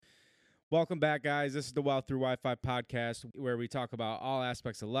Welcome back, guys. This is the Wealth Through Wi-Fi podcast, where we talk about all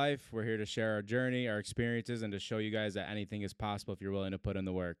aspects of life. We're here to share our journey, our experiences, and to show you guys that anything is possible if you're willing to put in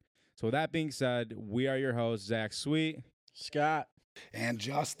the work. So with that being said, we are your hosts, Zach Sweet, Scott, and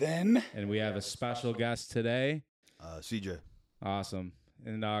Justin. And we have a special guest today. CJ. Awesome.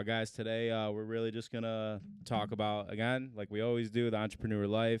 And guys, today we're really just going to talk about, again, like we always do, the entrepreneur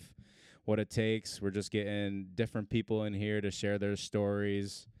life, what it takes. We're just getting different people in here to share their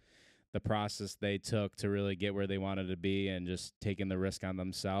stories, the process they took to really get where they wanted to be, and just taking the risk on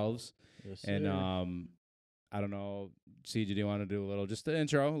themselves. Yes, and I don't know, CJ, do you want to do a little, just the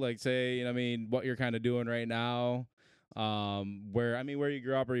intro, like say, what you're kind of doing right now, where you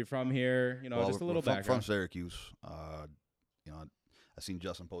grew up, are you from here, just a little background. From Syracuse. I seen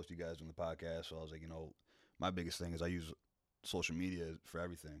Justin post you guys on the podcast, so I was like, my biggest thing is I use social media for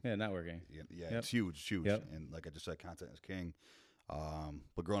everything. Yeah, networking. Yeah, Yep. It's huge. Yep. And like I just said, content is king.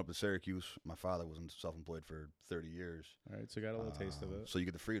 But growing up in Syracuse, my father was self-employed for 30 years. All right, so you got a little taste of it. So you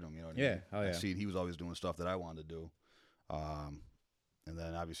get the freedom, you know what I Yeah, mean? oh yeah. I see he was always doing stuff that I wanted to do. And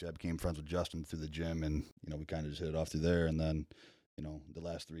then obviously I became friends with Justin through the gym, and, we kind of just hit it off through there. And then, the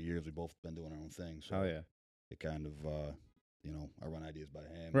last 3 years we've both been doing our own thing. So Oh yeah. it kind of, I run ideas by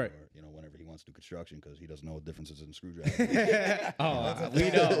him, Right. or, whenever he wants to do construction, because he doesn't know what differences in screwdriver.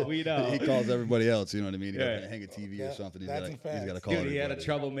 we know. He calls everybody else, you know what I mean? He Yeah. got to hang a TV or something. He's That's got a fact. to call Dude, he had everybody.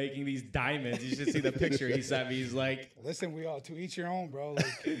 trouble making these diamonds. You should see the picture he sent me. He's like, Listen, we all to each your own, bro. Like,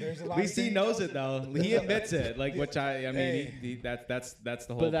 there's a lot. at of least he things- knows it though. He admits it. Like, which Hey. that's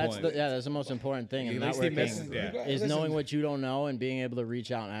the whole but that's point. that's the most important thing in At least he networking misses- yeah. is Listen, knowing what you don't know and being able to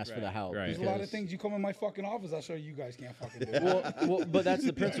reach out and ask for the Right, help. right. There's a lot of because- things you come in my fucking office. I'll show you guys can't fucking do. well, but that's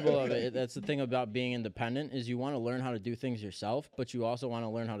the principle of it. That's the thing about being independent is you want to learn how to do things yourself, but you also want to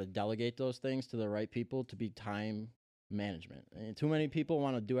learn how to delegate those things to the right people to be time management. And too many people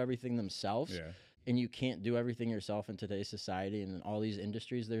want to do everything themselves. Yeah. And you can't do everything yourself in today's society and in all these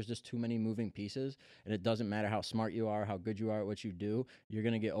industries. There's just too many moving pieces, and it doesn't matter how smart you are, how good you are at what you do. You're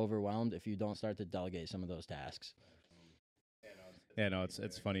going to get overwhelmed if you don't start to delegate some of those tasks. Yeah, no,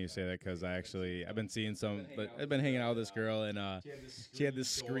 it's funny you say that, because I've been seeing I've been hanging out with this girl, and she had this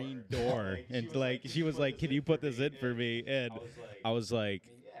screen door, and like she was like, "Can you put this in for me?" And I was like,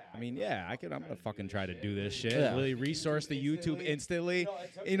 I'm gonna fucking try to do this shit. Yeah. Really resource the YouTube instantly.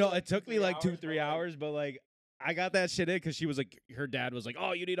 It took me like 2-3 hours, but like I got that shit in because she was like, her dad was like,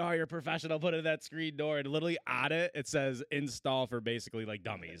 "Oh, you need to hire a professional, put in that screen door," and literally on it says install for basically like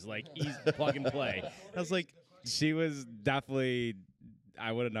dummies, like easy plug and play. I was like, she was definitely.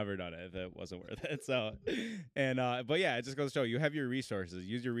 I would have never done it if it wasn't worth it. So, but yeah, it just goes to show you have your resources.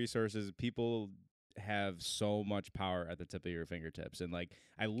 Use your resources. People have so much power at the tip of your fingertips. And like,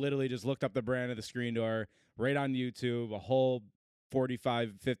 I literally just looked up the brand of the screen door right on YouTube, a whole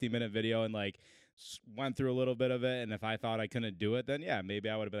 45-50-minute video, and like went through a little bit of it. And if I thought I couldn't do it, then yeah, maybe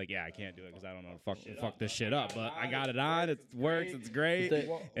I would have been like, yeah, I can't do it because I don't know fuck this shit up. But I got it on. It works. It's great.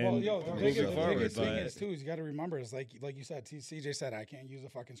 Well, And yo, the moving biggest forward, thing but- is too is you got to remember is like you said, CJ said, I can't use a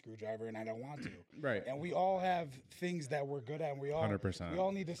fucking screwdriver and I don't want to. Right. And we all have things that we're good at. And we all 100%. We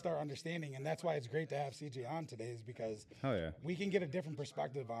all need to start understanding, and that's why it's great to have CJ on today, is because Hell yeah. we can get a different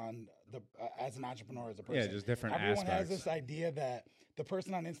perspective on the as an entrepreneur, as a person. Yeah, just different Everyone has aspects. this idea that the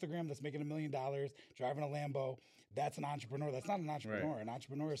person on Instagram that's making $1 million, driving a Lambo, that's an entrepreneur. That's not an entrepreneur. Right. An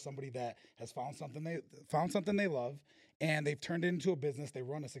entrepreneur is somebody that has found something they love, and they've turned it into a business. They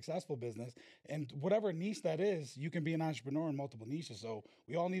run a successful business, and whatever niche that is, you can be an entrepreneur in multiple niches. So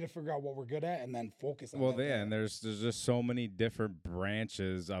we all need to figure out what we're good at and then focus on. Well, that. yeah, and there's just so many different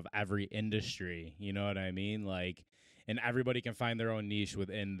branches of every industry. You know what I mean? Like, and everybody can find their own niche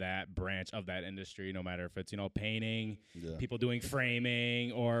within that branch of that industry, no matter if it's, painting, Yeah. people doing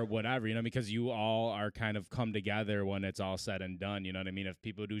framing or whatever, because you all are kind of come together when it's all said and done. You know what I mean? If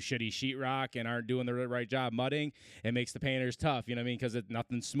people do shitty sheetrock and aren't doing the right job mudding, it makes the painters tough, you know what I mean? Because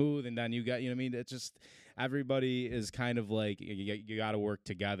nothing's smooth, and then you got, you know what I mean? It's just, everybody is kind of like, you got to work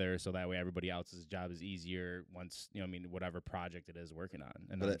together so that way everybody else's job is easier once, whatever project it is working on.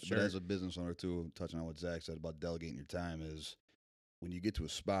 And But as a business owner, too, touching on what Zach said about delegating your time, is when you get to a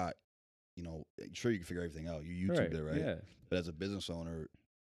spot, sure, you can figure everything out. You YouTube it, right? Yeah. But as a business owner,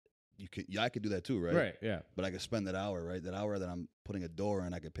 I could do that too, right? Right, yeah. But I could spend that hour, right? That hour that I'm putting a door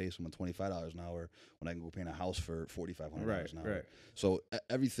in, I could pay someone $25 an hour when I can go paint a house for $4,500 an hour. Right. So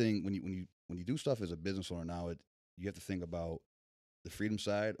everything when you do stuff as a business owner now, you have to think about the freedom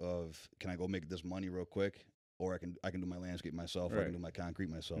side of, can I go make this money real quick, or I can do my landscape myself, or I Right. can do my concrete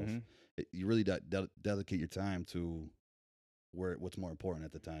myself. Mhm. You really dedicate your time to what's more important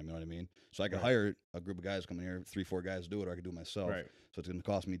at the time. You know what I mean? So I could Right. hire a group of guys coming here, 3-4 guys to do it, or I could do it myself. Right. So it's going to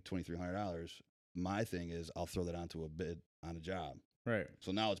cost me $2,300. My thing is I'll throw that onto a bid on a job. Right.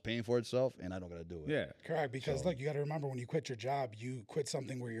 So now it's paying for itself, and I don't got to do it. Yeah. Correct, because So- look, you got to remember when you quit your job, you quit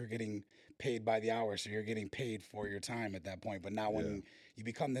something where you're getting paid by the hour, so you're getting paid for your time at that point. But now when you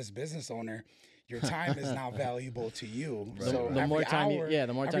become this business owner, your time is now valuable to you. Right. So The more every time hour,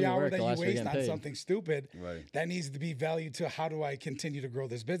 the more time every you hour work, that the you less you're waste getting on paid. something stupid, Right. that needs to be valued to how do I continue to grow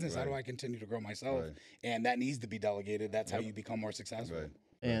this business? How do Right. I continue to grow myself? Right. And that needs to be delegated. That's how you become more successful. Right.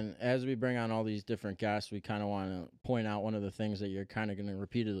 And as we bring on all these different guests, we kind of want to point out one of the things that you're kind of going to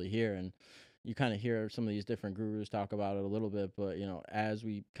repeatedly hear. And you kind of hear some of these different gurus talk about it a little bit. But, you know, as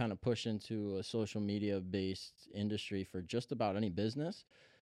we kind of push into a social media based industry for just about any business,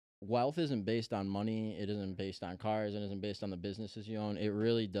 wealth isn't based on money. It isn't based on cars. It isn't based on the businesses you own. It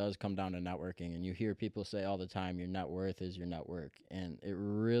really does come down to networking. And you hear people say all the time, your net worth is your network. And it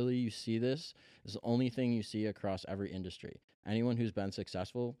really, you see this, is the only thing you see across every industry. Anyone who's been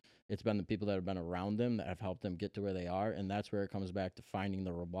successful, it's been the people that have been around them that have helped them get to where they are. And that's where it comes back to finding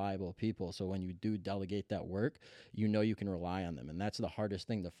the reliable people. So when you do delegate that work, you know you can rely on them. And that's the hardest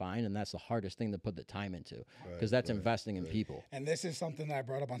thing to find. And that's the hardest thing to put the time into, because that's investing in people. And this is something that I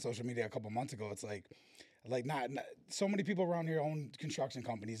brought up on social media a couple months ago. It's like not so many people around here own construction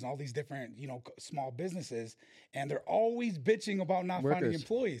companies and all these different, small businesses, and they're always bitching about not finding Workers.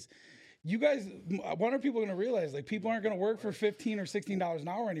 employees. You guys, when are people going to realize, like, people aren't going to work for $15 or $16 an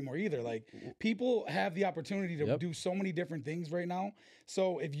hour anymore either? Like, people have the opportunity to do so many different things right now.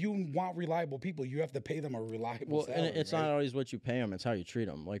 So if you want reliable people, you have to pay them a reliable salary. And it's right? not always what you pay them; it's how you treat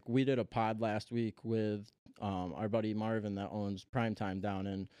them. Like we did a pod last week with our buddy Marvin that owns Primetime down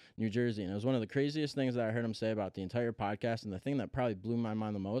in New Jersey, and it was one of the craziest things that I heard him say about the entire podcast. And the thing that probably blew my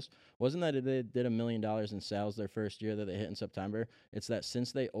mind the most wasn't that they did $1 million in sales their first year that they hit in September. It's that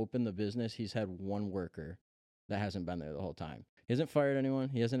since they opened the business, he's had one worker that hasn't been there the whole time. He hasn't fired anyone.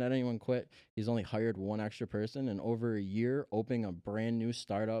 He hasn't had anyone quit. He's only hired one extra person. And over a year, opening a brand new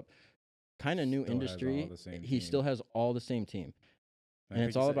startup, kind of new Still has industry, all the same he team. still has all the same team. I And think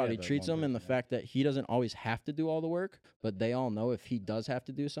it's you all said, about yeah, he that treats one them and the person, yeah. fact that he doesn't always have to do all the work, but they all know if he does have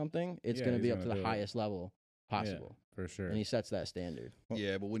to do something, it's Yeah, going to he's be up to gonna the do it. highest level possible. For sure. And he sets that standard.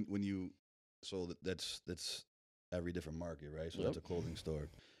 Yeah, but when you, so that's every different market, right? So Yep. that's a clothing store.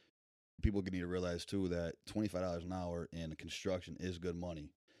 People need to realize too that $25 an hour in construction is good money.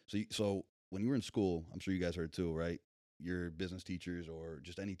 So when you were in school, I'm sure you guys heard too, right? Your business teachers or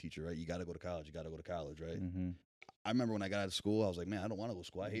just any teacher, right? You got to go to college. You got to go to college, right? Mm-hmm. I remember when I got out of school, I was like, man, I don't want to go to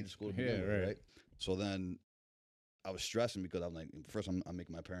school. I hated school to begin Yeah, with, right. right? So then I was stressing because I'm like, first I'm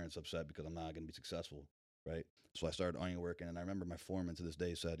making my parents upset because I'm not going to be successful, right? So I started onion working, and I remember my foreman to this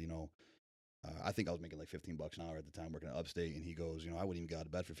day said, I think I was making like $15 an hour at the time working at Upstate, and he goes, I wouldn't even get out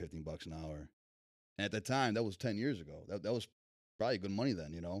of bed for $15 an hour. And at that time, that was 10 years ago. That was probably good money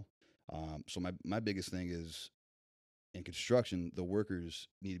then, So my biggest thing is in construction, the workers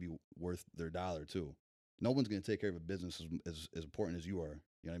need to be worth their dollar too. No one's going to take care of a business as important as you are.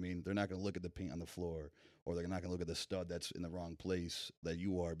 You know what I mean? They're not going to look at the paint on the floor, or they're not going to look at the stud that's in the wrong place that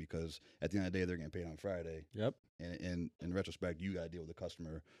you are, because at the end of the day, they're getting paid on Friday. Yep. And in retrospect, you got to deal with the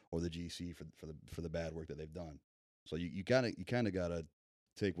customer or the GC for the bad work that they've done. So you kind of got to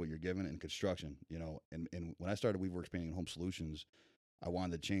take what you're given in construction, And when I started Weaveworks Painting and Home Solutions, I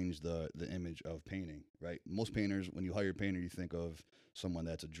wanted to change the image of painting, right? Most painters, when you hire a painter, you think of someone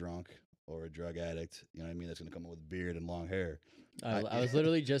that's a drunk or a drug addict, you know what I mean? That's going to come up with a beard and long hair. I was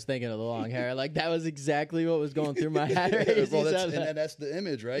literally just thinking of the long hair. Like that was exactly what was going through my head. Right? Yeah, as bro, you that's, said that. and that's the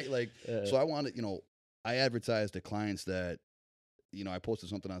image, right? Like, so I wanted, I advertised to clients that, I posted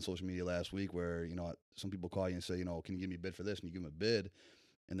something on social media last week where, some people call you and say, can you give me a bid for this? And you give them a bid,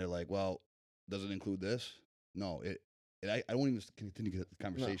 and they're like, well, does it include this? No, I don't even continue the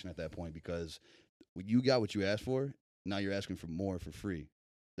conversation at that point, because you got what you asked for. Now you're asking for more for free.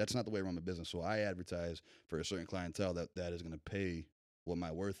 That's not the way I run my business. So I advertise for a certain clientele that is going to pay what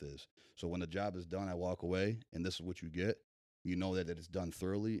my worth is. So when the job is done, I walk away, and this is what you get. You know that it's done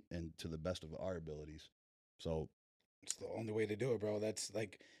thoroughly and to the best of our abilities. So it's the only way to do it, bro. That's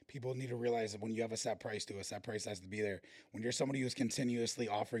like, people need to realize that when you have a set price a set price has to be there. When you're somebody who's continuously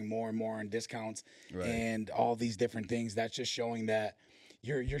offering more and more and discounts Right. and all these different things, that's just showing that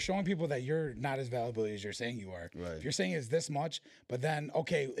you're showing people that you're not as valuable as you're saying you are. Right. If you're saying it's this much, but then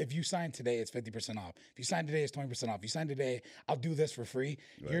okay, if you sign today, it's 50% off. If you sign today, it's 20% off. If you sign today, I'll do this for free.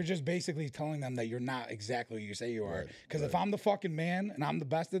 Right. You're just basically telling them that you're not exactly who you say you are. Right. Because if I'm the fucking man and I'm the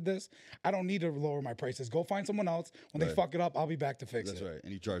best at this, I don't need to lower my prices. Go find someone else. When they Right. fuck it up, I'll be back to fix That's it. right.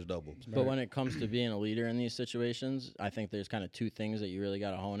 And you charge double. But when it comes to being a leader in these situations, I think there's kind of two things that you really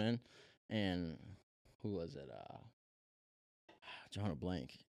got to hone in. And who was it? John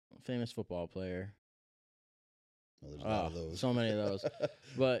Blank, famous football player. Well, there's a lot of those. So many of those.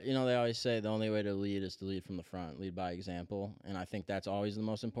 But, you know, they always say the only way to lead is to lead from the front, lead by example. And I think that's always the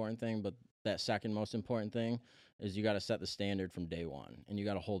most important thing. But that second most important thing is you got to set the standard from day one. And you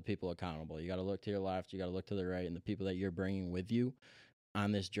got to hold people accountable. You got to look to your left. You got to look to the right. And the people that you're bringing with you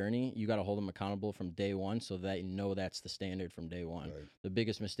on this journey, you got to hold them accountable from day one so that you know that's the standard from day one. Right. The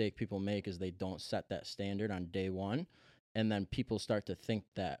biggest mistake people make is they don't set that standard on day one. And then people start to think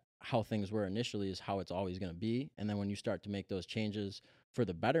that how things were initially is how it's always going to be. And then when you start to make those changes for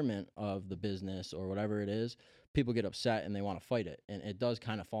the betterment of the business or whatever it is, people get upset and they want to fight it. And it does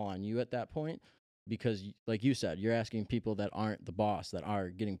kind of fall on you at that point because, like you said, you're asking people that aren't the boss, that are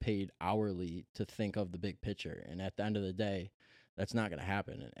getting paid hourly to think of the big picture. And at the end of the day, that's not going to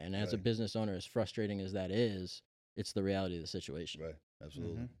happen. And as a Right. business owner, as frustrating as that is, it's the reality of the situation. Right.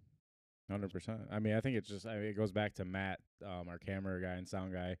 Absolutely. 100%. I mean, I think it's just, it goes back to Matt, our camera guy and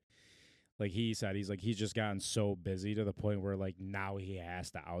sound guy. Like he said, he's just gotten so busy to the point where like now he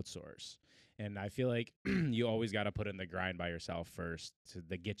has to outsource. And I feel like you always got to put in the grind by yourself first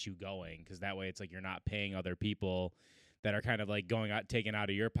to get you going. Because that way it's like you're not paying other people that are kind of like going out, taking out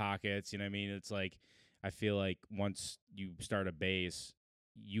of your pockets. You know what I mean? It's like, I feel like once you start a base,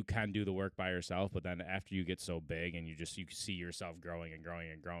 you can do the work by yourself, but then after you get so big and you see yourself growing and growing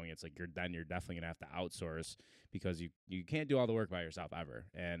and growing, it's like you're definitely gonna have to outsource because you can't do all the work by yourself ever,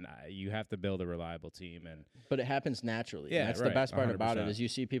 and you have to build a reliable team. But it happens naturally. Yeah, That's right, the best part about it 100%. is you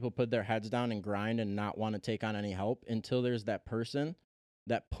see people put their heads down and grind and not want to take on any help until there's that person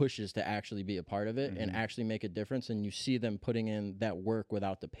that pushes to actually be a part of it and Mhm. actually make a difference, and you see them putting in that work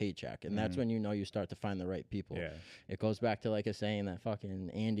without the paycheck, and that's Mhm. when you know you start to find the right people. Yeah, It goes back to like a saying that fucking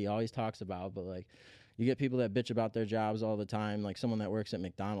Andy always talks about, but like you get people that bitch about their jobs all the time, like someone that works at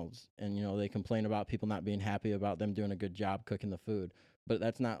McDonald's, and you know they complain about people not being happy about them doing a good job cooking the food. But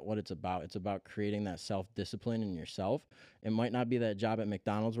that's not what it's about. It's about creating that self-discipline in yourself. It might not be that job at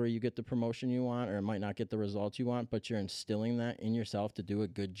McDonald's where you get the promotion you want, or it might not get the results you want, but you're instilling that in yourself to do a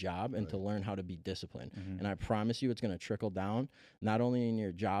good job and to learn how to be disciplined. Mhm. And I promise you it's going to trickle down, not only in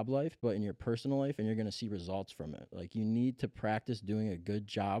your job life, but in your personal life, and you're going to see results from it. Like you need to practice doing a good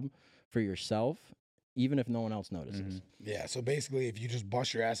job for yourself, even if no one else notices. Mhm. Yeah, so basically, if you just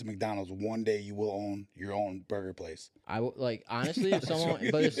bust your ass at McDonald's, one day you will own your own burger place. I would like honestly, if someone,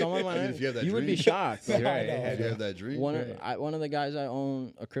 but if someone went I mean, in, if you have that you would be dream. shocked. Right. If you have that dream. One of the guys I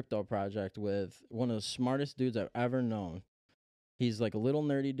own a crypto project with, one of the smartest dudes I've ever known. He's like a little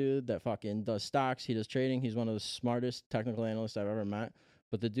nerdy dude that fucking does stocks. He does trading. He's one of the smartest technical analysts I've ever met.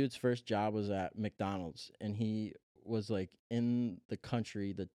 But the dude's first job was at McDonald's, and he was like in the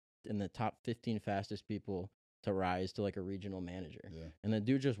country, in the top 15 fastest people to rise to like a regional manager. Yeah. And the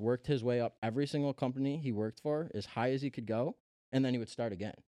dude just worked his way up every single company he worked for as high as he could go, and then he would start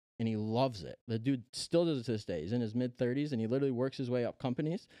again. And he loves it. The dude still does it to this day. He's in his mid-30s, and he literally works his way up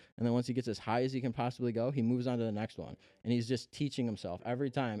companies. And then once he gets as high as he can possibly go, he moves on to the next one. And he's just teaching himself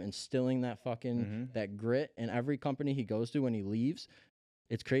every time, instilling that fucking that grit in every company he goes to when he leaves.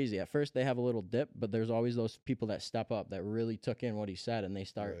 It's crazy. At first, they have a little dip, but there's always those people that step up that really took in what he said, and they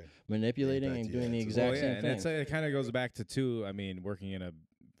start Right. manipulating Impact and the doing the attitude. exact same and thing. it's, it kind of goes back to too. I mean, working in a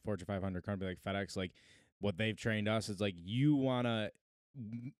Fortune 500 company like FedEx, like what they've trained us is like you want to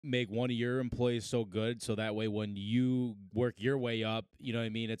make one of your employees so good so that way when you work your way up, you know what I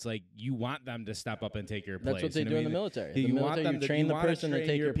mean, it's like you want them to step up and take your place. That's what they you know do what in I the mean? military. You The want military, them you to train the wanna person to train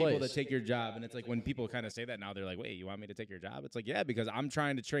take your your people place. to take your job, and it's like when people kind of say that now, they're like, "Wait, you want me to take your job?" It's like, yeah, because I'm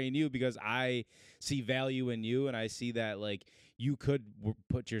trying to train you because I see value in you, and I see that like you could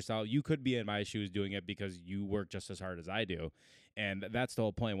you could be in my shoes doing it because you work just as hard as I do. And that's the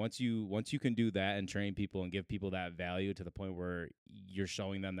whole point. Once you can do that and train people and give people that value to the point where you're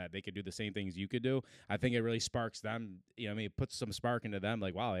showing them that they could do the same things you could do, I think it really sparks them. You know what I mean? It puts some spark into them.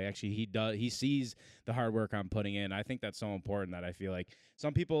 Like, wow, actually he sees the hard work I'm putting in. I think that's so important that I feel like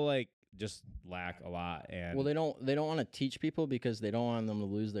some people like just lack a lot. And Well, they don't want to teach people because they don't want them to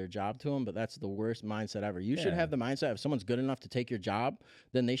lose their job to them, but that's the worst mindset ever. You should Yeah. have the mindset if someone's good enough to take your job,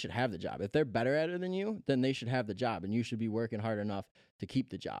 then they should have the job. If they're better at it than you, then they should have the job, and you should be working hard enough to keep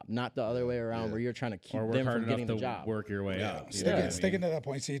the job, not the other way around where you're trying to keep or work them hard from enough getting to the job. work your way up. You know Sticking, what I mean? sticking to that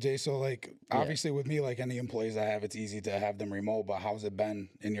point, CJ. So, like, obviously, with me, like any employees I have, it's easy to have them remote. But how's it been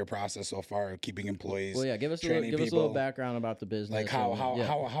in your process so far, keeping employees? Well, yeah, give us a training little people? background about the business. Like, how and,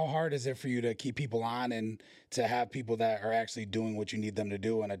 how hard is it for you to keep people on and to have people that are actually doing what you need them to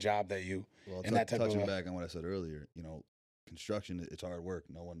do in a job that you Well, in that type touching of back on what I said earlier, construction, it's hard work.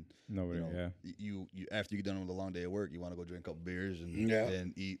 Nobody, You after you get done with a long day of work, you want to go drink a couple beers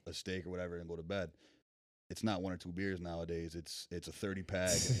and eat a steak or whatever and go to bed. It's not 1 or 2 beers nowadays. It's a 30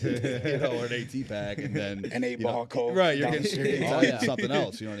 pack, or an 18 pack, and then an 8-ball Coke. Right, you're down the getting street. something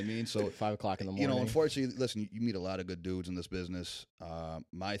else. You know what I mean? So 5 o'clock in the morning. Unfortunately, listen, you meet a lot of good dudes in this business.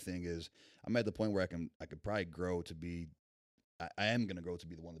 My thing is, I'm at the point where I could probably grow to be. I am going to grow to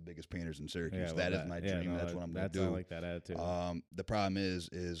be one of the biggest painters in Syracuse. That is my dream. That's what I'm going to do. I like that attitude. The problem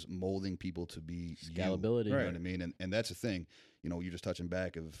is molding people to be scalability. You know what I mean? And that's the thing. You're just touching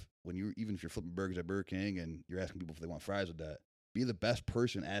back of even if you're flipping burgers at Burger King and you're asking people if they want fries with that. Be the best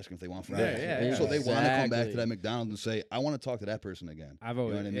person asking if they want fries. So they want to come back to that McDonald's and say, "I want to talk to that person again." I've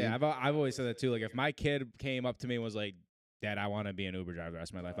always said that too. Like if my kid came up to me and was like, "Dad, I want to be an Uber driver the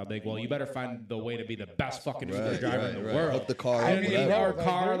rest of my life," I'll be like, "Well, you better find the way to be the best fucking Uber driver in the world. Hook the car, our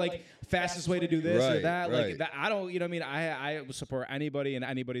car, like fastest way to do this or that. Right. Like that, I don't, you know what I mean? I support anybody and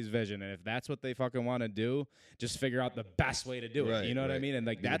anybody's vision, and if that's what they fucking want to do, just figure out the best way to do it. You know what I mean? And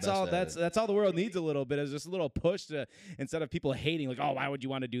like that's all the world needs a little bit is just a little push to instead of people hating like, "Oh, why would you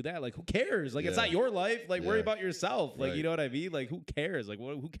want to do that?" Like who cares? Like it's not your life. Like worry about yourself. Like you know what I mean? Like who cares? Like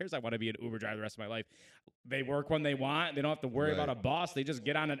who cares? I want to be an Uber driver the rest of my life. They work when they want. They don't have to worry about a boss. They just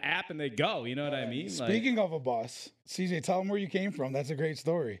get on an app and they go. You know what I mean? Speaking of a boss, CJ, tell them where you came from. That's a great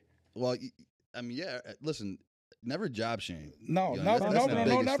story. Well, listen, never job shame. No,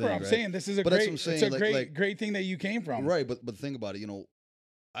 never. I'm saying this is a great thing that you came from. Right, but think about it.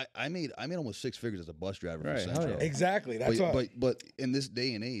 I made almost 6 figures as a bus driver for Central. Exactly. That's but in this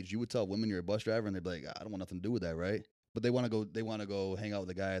day and age, you would tell women you're a bus driver and they'd be like, "I don't want nothing to do with that," right? But they want to go hang out with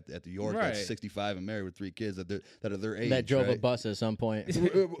a guy at the York that's 65 and married with 3 kids that are their age. That drove a bus at some point.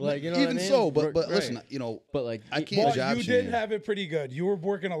 Like even what I mean? So, but listen, but like I can't job you shame. did have it pretty good. You were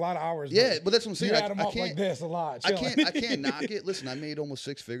working a lot of hours. Yeah, but that's what I'm saying. You had them off like this a lot. I can't knock it. Listen, I made almost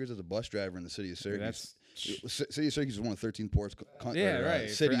 6 figures as a bus driver in the city of Syracuse. City of Syracuse is one of the 13 poorest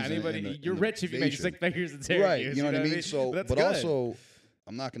cities. For anybody, you're rich if you make 6 figures in Right, Syracuse. you know what I mean? So, but good. Also,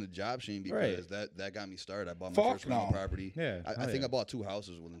 I'm not going to job shame because that got me started. I bought my first rental property. Yeah, I think I bought 2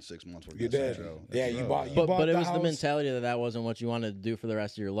 houses within 6 months. You did. Yeah, you bought. But it was the the mentality that wasn't what you wanted to do for the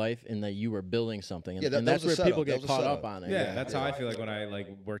rest of your life, and that you were building something. And, and that's where people get caught up on it. Yeah, that's how I feel like when I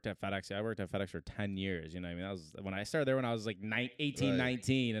worked at FedEx. I worked at FedEx for 10 years. You know what I mean? That was when I started there when I was like 18,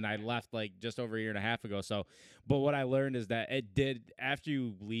 19, and I left like just over a year and a half ago. So, but what I learned is that it did after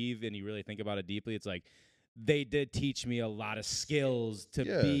you leave and you really think about it deeply, it's like. They did teach me a lot of skills to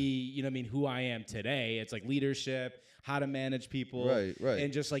be, you know what I mean, who I am today. It's like leadership, how to manage people, right.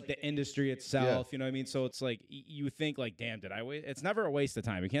 And just like the industry itself, you know what I mean? So it's like you think like, damn, did I waste? It's never a waste of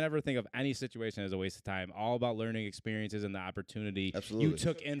time. You can't ever think of any situation as a waste of time. All about learning experiences and the opportunity you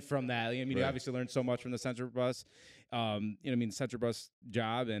took in from that. I mean, you obviously learned so much from the Central Bus, you know what I mean, Central Bus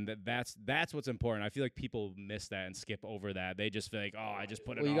job, and that's what's important. I feel like people miss that and skip over that. They just feel like, oh, I just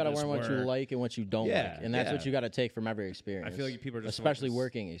put it. Well, you got to learn what you like and what you don't like, and that's what you got to take from every experience. I feel like people are just especially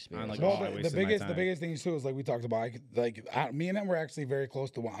working experience. The biggest thing too is like we talked about. Me and him were actually very close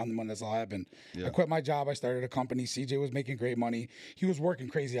to when this all happened. Yeah. I quit my job. I started a company. CJ was making great money. He was working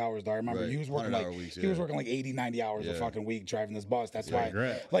crazy hours though. I remember he was working like 80, 90 hours a fucking week driving this bus. That's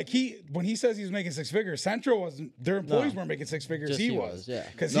why like when he says he was making 6 figures, Central wasn't. Their employees weren't making 6 figures. He was. Yeah.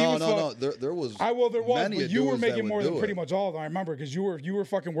 Because there was. There was. But you were making more than pretty much all of them. I remember because you were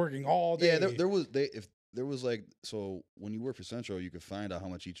fucking working all day. Yeah. There was like, so when you work for Central, you could find out how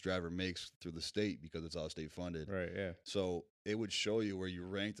much each driver makes through the state because it's all state funded. Right, yeah. So it would show you where you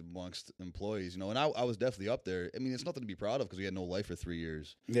ranked amongst employees, and I was definitely up there. I mean, it's nothing to be proud of because we had no life for 3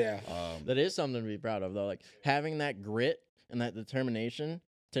 years. Yeah. That is something to be proud of, though. Like having that grit and that determination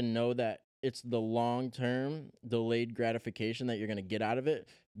to know that it's the long-term delayed gratification that you're going to get out of it.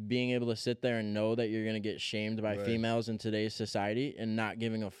 Being able to sit there and know that you're going to get shamed by females in today's society and not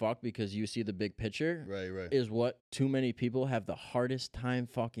giving a fuck because you see the big picture is what too many people have the hardest time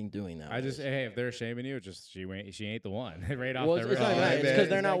fucking doing now. If they're shaming you, just she ain't the one. Right off the rip. It's because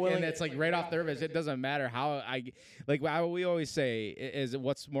they're not willing. And it's like right off the rip. It doesn't matter how we always say is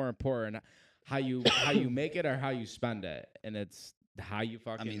what's more important, how you make it or how you spend it. And it's how you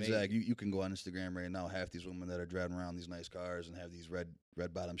fucking. I mean, made. Zach, you can go on Instagram right now. Half these women that are driving around these nice cars and have these red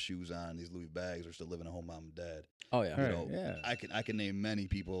bottom shoes on, these Louis bags, are still living at home, mom and dad. Oh yeah. You Right, know, yeah. I can name many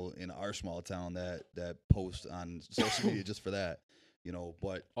people in our small town that post on social media just for that. You know,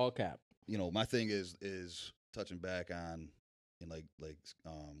 but All cap. you know, my thing is touching back on, and like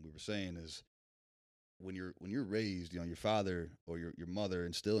we were saying, is when you're raised, you know, your father or your mother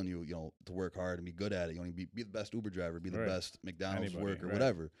instill in you, you know, to work hard and be good at it. You know, be the best Uber driver, be the Right. best McDonald's Anybody, worker, right.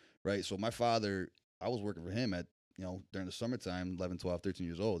 whatever, right? So my father, I was working for him at, you know, during the summertime, 11, 12, 13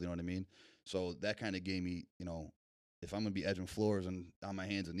 years old, you know what I mean? So that kind of gave me, you know, if I'm going to be edging floors and on my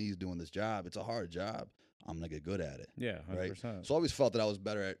hands and knees doing this job, it's a hard job. I'm going to get good at it. Yeah, 100%. Right. So I always felt that I was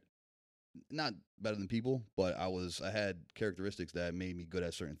better at, not better than people, but I had characteristics that made me good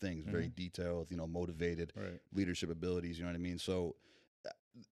at certain things. Very detailed, you know, motivated, Right. leadership abilities. You know what I mean? So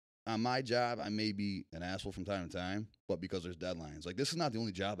on my job, I may be an asshole from time to time, but because there's deadlines. Like, this is not the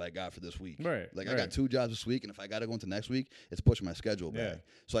only job I got for this week. Right. Like, I right. got 2 jobs this week, and if I got to go into next week, it's pushing my schedule back. Yeah.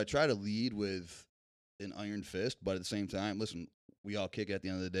 So I try to lead with an iron fist, but at the same time, listen, we all kick at the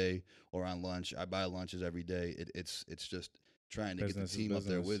end of the day or on lunch. I buy lunches every day. It's just trying to Business is get the team up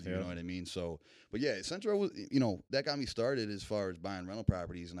there business, with you. You yeah. know what I mean? So, but yeah, Centro was, you know, that got me started as far as buying rental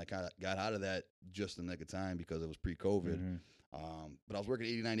properties, and I kind of got out of that just in the nick of time because it was pre-COVID. Mhm. But I was working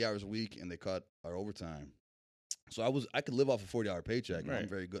 80, 90 hours a week, and they cut our overtime. So I could live off a 40-hour paycheck. You know, Right. I'm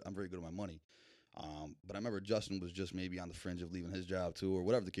very good with my money. But I remember Justin was just maybe on the fringe of leaving his job too, or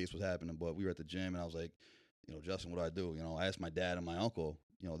whatever the case was happening. But we were at the gym, and I was like, you know, Justin, what do I do? You know, I asked my dad and my uncle.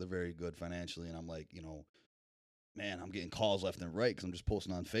 You know, they're very good financially, and I'm like, you know, man, I'm getting calls left and right because I'm just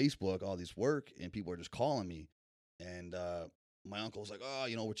posting on Facebook all this work, and people are just calling me. And my uncle was like, oh,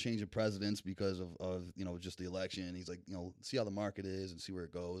 you know, we're changing presidents because of you know, just the election. He's like, you know, see how the market is and see where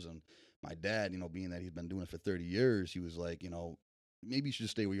it goes. And my dad, you know, being that he's been doing it for 30 years, he was like, you know, maybe you should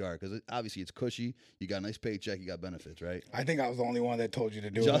just stay where you are because obviously it's cushy. You got a nice paycheck. You got benefits, right? I think I was the only one that told you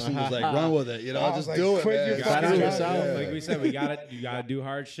to do Justin it. was like, run with it. You know, I was just like, do it, quit man. your Just fucking do it. job. Yeah. Like we said, you gotta do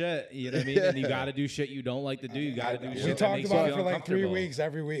hard shit. You know what I mean? And you gotta do shit you don't like to do. You gotta do shit We that talked makes about you it feel for like 3 uncomfortable. weeks.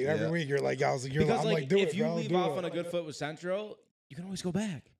 Every week, Yeah. you're like, I'm Because like, do if it, you bro. leave do off it. on a good foot with Central, you can always go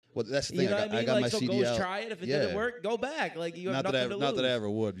back. Well, that's the You thing. know what I mean? I got Like, my so CDL. go try it. If it didn't work, go back. Like you have Not nothing to lose. that I ever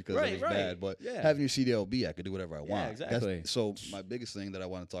would because Right, it was right. bad. But Yeah. having your CDLB, I could do whatever I want. exactly. So my biggest thing that I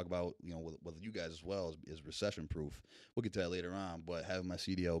want to talk about, you know, with you guys as well is recession proof. We'll get to that later on. But having my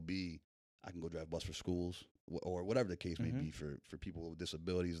CDLB, I can go drive bus for schools or whatever the case may be for people with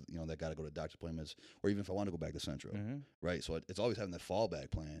disabilities, you know, that got to go to doctor appointments, or even if I want to go back to Central, right? So it's always having that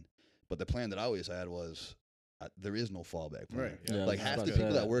fallback plan. But the plan that I always had was there is no fallback plan. Right. Yeah, Like I was half about the to say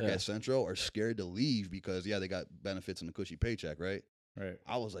people that work yeah. at Central are scared to leave because they got benefits and a cushy paycheck, right? Right.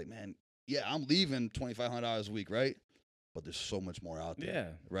 I was like, man, yeah, I'm leaving $2,500 a week, right? But there's so much more out there, Yeah.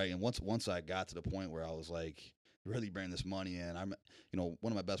 right? And once I got to the point where I was like, really bringing this money in, you know,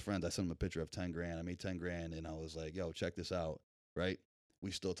 one of my best friends, I sent him a picture of 10 grand. I made 10 grand, and I was like, yo, check this out, right?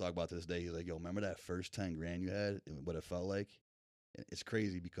 We still talk about to this day. He's like, yo, remember that first 10 grand you had and what it felt like? It's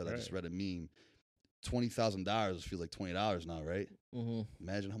crazy because I just read a meme. $20,000 feels like $20 now, right? Mm-hmm.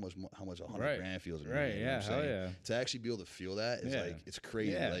 Imagine how much $100 Right. grand feels. In a Right. million, you know Yeah. what I'm Hell saying? yeah. To actually be able to feel that is Yeah. like it's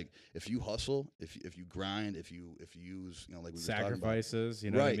crazy. Yeah. Like if you hustle, if you grind, if you use, you know, like we were talking about. Sacrifices.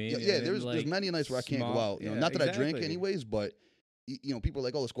 You know right? what I mean? Yeah. And There's like many nights where I can't go small- out. You know, yeah, not that I drink exactly. anyways, but you know, people are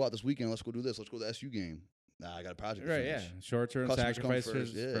like, oh, let's go out this weekend. Let's go do this. Let's go to the SU game. Nah, I got a project. to Right, yeah. finish. Short-term Customers come sacrifices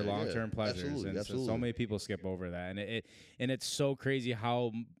first. Yeah, for long-term yeah. pleasures, Absolutely, and so absolutely. many people skip over that, and it's so crazy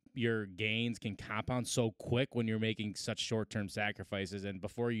how your gains can compound so quick when you're making such short-term sacrifices, and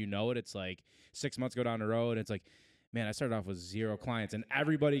before you know it, it's like 6 months go down the road, and it's like, man, I started off with 0 clients, and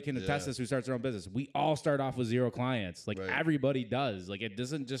everybody can attest this who starts their own business. We all start off with 0 clients, like Right. everybody does. Like it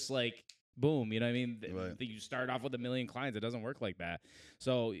doesn't just like. Boom, you know what I mean? Right. You start off with 1 million clients. It doesn't work like that.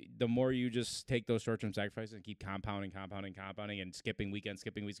 So the more you just take those short-term sacrifices and keep compounding, and skipping weekends,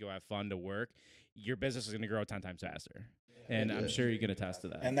 skipping weeks, go have fun to work, your business is going to grow 10 times faster. And I'm sure you can attest to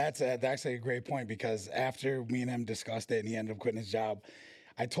that. And that's actually a great point because after me and him discussed it and he ended up quitting his job,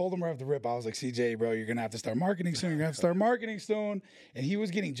 I told him right off the rip, I was like, CJ, bro, you're going to have to start marketing soon. You're going to have to start marketing soon. And he was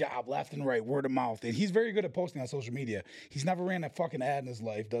getting job left and right, word of mouth. And he's very good at posting on social media. He's never ran a fucking ad in his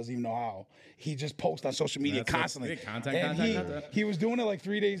life, doesn't even know how. He just posts on social media constantly. Content. He was doing it like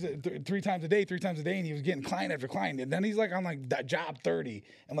 3 days, 3 times a day, and he was getting client after client. And then he's like on like that job 30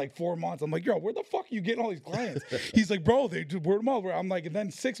 in like 4 months. I'm like, yo, where the fuck are you getting all these clients? He's like, bro, they just word of mouth. I'm like, and then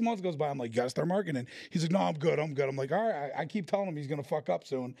 6 months goes by. I'm like, you got to start marketing. He's like, no, I'm good. I'm like, all right. I keep telling him he's going to fuck up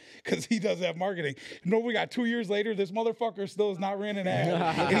soon because he does have marketing. No, we got 2 years later. This motherfucker still is not ran an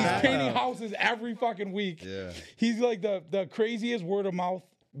ad. And he's painting houses every fucking week. Yeah. He's like the craziest word of mouth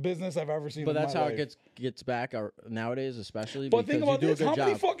business I've ever seen. But in that's my how life. it gets back nowadays, especially. But think because about you do this: a how good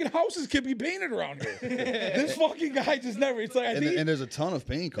many job. fucking houses can be painted around here? This fucking guy just never. It's like I think. And there's a ton of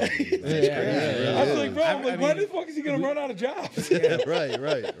paint companies. It's Yeah, crazy. yeah, I was like, bro, I when mean, the fuck is he gonna run out of jobs? Yeah, right.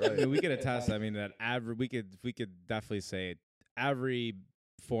 I mean, we could attest. I mean, that we could definitely say every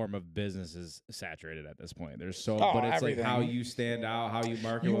form of business is saturated at this point. There's so, Oh, but it's everything. like how you stand out, how you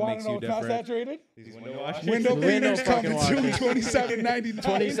market, You what want makes to know you what's not different. saturated? These window washers. Window cleaners fucking coming to washers. $27.99.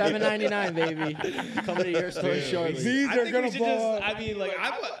 $27.99, baby. Coming to your store shortly. These I are think gonna we should blow just. up. I mean, like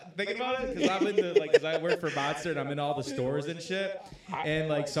I'm thinking about it because I'm in the because I work for Monster and I'm in all the stores and shit. And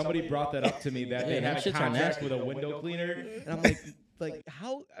like somebody brought that up to me that they Yeah, had that a shit's contract nasty. with a window cleaner, and I'm like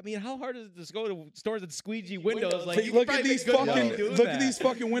how? I mean, how hard is it to go to stores and squeegee windows? Like, you Look can at probably these make good money fucking doing look that. at these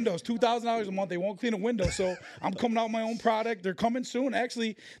fucking windows. $2,000 a month. They won't clean a window. So I'm coming out with my own product. They're coming soon.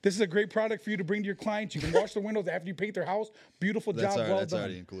 Actually, this is a great product for you to bring to your clients. You can wash the windows after you paint their house. Beautiful That's job, well that's done.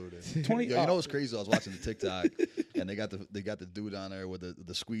 already included. 20 Yo, you know what's crazy? I was watching the TikTok, and they got the dude on there with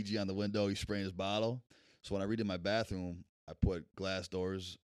the squeegee on the window. He's spraying his bottle. So when I redid my bathroom, I put glass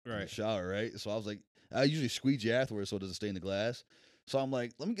doors in the Right. shower, right? So I was like, I usually squeegee afterwards so it doesn't stain the glass. So I'm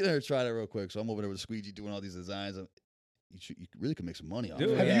like, let me get her to try that real quick. So I'm over there with the squeegee doing all these designs. You really can make some money off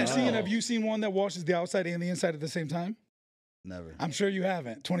Dude, it. yeah. Have you seen one that washes the outside and the inside at the same time? Never. I'm sure you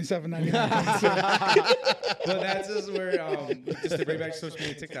haven't. $27.99. But that's just where just to bring back social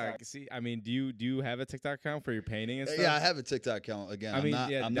media TikTok. See, I mean, do you have a TikTok account for your painting and stuff? Yeah, I have a TikTok account. Again, I mean,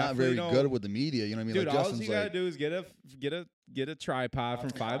 I'm not definitely very don't- good with the media. You know what I mean? Dude, like all Justin's you gotta like, do is get a tripod from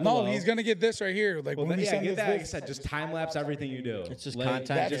Five No, Below. he's gonna get this right here. Like Well, when then, we yeah, send get this, that. Like I said, just time lapse everything you do. It's just Like, content.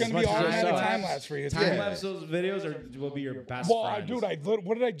 that's just gonna be as much as automatic yourself. time lapse for you. Time Yeah. lapse those videos will be your best Well, friends.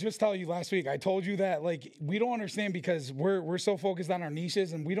 what did I just tell you last week? I told you that like we don't understand because we're so focused on our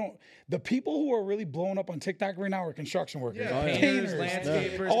niches and we don't. The people who are really blowing up on TikTok right now are construction workers, Yeah, painters,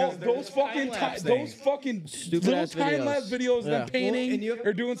 landscapers. Oh, 'cause they're those just fucking time-lapse those things. fucking Stupid little ass time lapse videos, Yeah. them painting Well, and you have-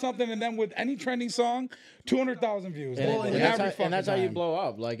 or doing something, and then with any trending song, 200,000 views. And, Like, and every that's, how, fucking and that's how you time. blow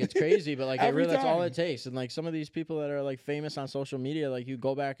up. Like it's crazy, but like Every that's all time. it takes. And like some of these people that are like famous on social media, like you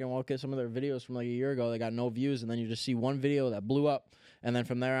go back and look at some of their videos from like a year ago, they got no views, and then you just see one video that blew up, and then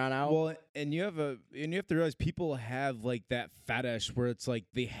from there on out, Well, and you have to realize people have like that fetish where it's like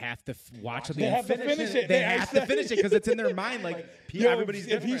they have to watch something. They and have to finish it. They They- I have to said- finish it because it's in their mind. Like Yo, everybody's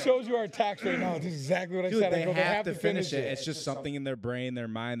if he different. shows you our tax right now, this is exactly what I Dude, said. I they go, have to finish it. It's just something in their brain, their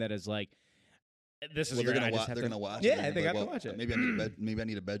mind that is like, this is well, your they're I gonna just watch. have They're to- gonna watch. Yeah, it and they be got like, to well, watch it. Maybe I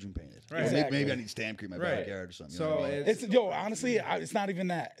need a bedroom painted. Right. Or Exactly. maybe I need stamp cream in my Right. backyard or something. You know So what I mean? it's Honestly, it's not even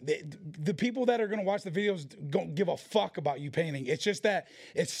that. The people that are going to watch the videos don't give a fuck about you painting. It's just that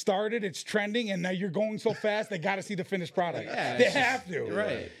it started, it's trending, and now you're going so fast, they got to see the finished product. Yeah, They it's just- have to.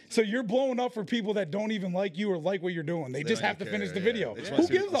 right. So you're blowing up for people that don't even like you or like what you're doing. They just don't have to care, finish the yeah. video. They just Who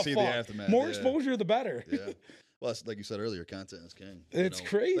wanna gives a see the fuck? aftermath, More yeah. exposure, the better. Yeah. Well, it's like you said earlier, content is king. It's Like I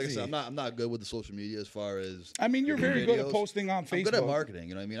crazy. said, I'm not good with the social media as far as. I mean, you're very good at videos. posting on Facebook. I'm good at marketing.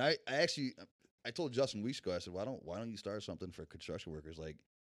 You know what I mean? I actually I told Justin weeks ago. I said, why don't you start something for construction workers? Like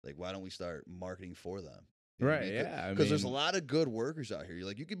why don't we start marketing for them? You know what I Right, mean? yeah, I Because there's a mean- lot of good workers out here.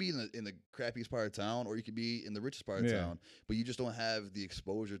 Like you could be in the crappiest part of town, or you could be in the richest part of Yeah. town, but you just don't have the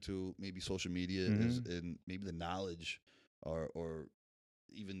exposure to maybe social media and maybe the knowledge or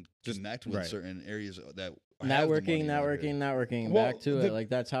even Just- connect with right. certain areas that have the money out here. networking. Well, Back to the- it. Like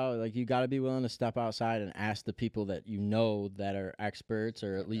that's how. Like you got to be willing to step outside and ask the people that you know that are experts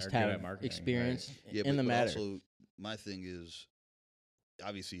or at least good at have marketing, experience Yeah, in the but matter. also, my thing is,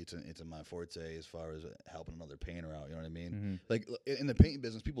 obviously, it's my forte as far as helping another painter out. You know what I mean? Mm-hmm. Like in the painting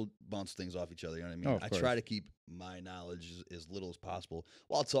business, people bounce things off each other. You know what I mean? Oh, of I course. try to keep my knowledge as little as possible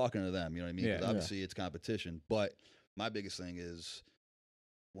while talking to them. You know what I mean? Yeah. 'Cause obviously, it's competition. But my biggest thing is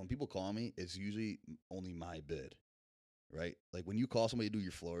when people call me, it's usually only my bid. Right? Like when you call somebody to do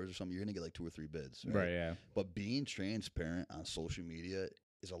your floors or something, you're gonna get like 2 or 3 bids. Right, yeah. But being transparent on social media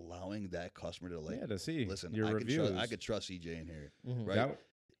is allowing that customer to Yeah, to see listen, your I reviews. could trust CJ in here, Mhm. right? That-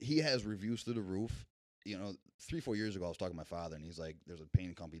 He has reviews through the roof. You know, 3-4 years ago, I was talking to my father, and he's like, "There's a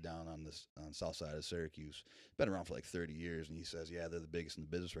painting company down on south side of Syracuse, been around for like 30 years," and he says, "Yeah, they're the biggest in the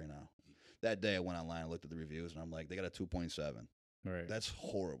business right now." That day, I went online and looked at the reviews, and I'm like, "They got a 2.7. Right. That's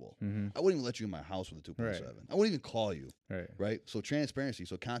horrible. Mm-hmm. I wouldn't even let you in my house with a 2.7. I wouldn't even call you." Right. Right? So transparency.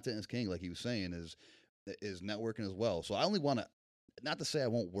 So content is king, like he was saying, is networking as well. So I only want to, not to say I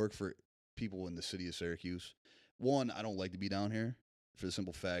won't work for people in the city of Syracuse. One, I don't like to be down here for the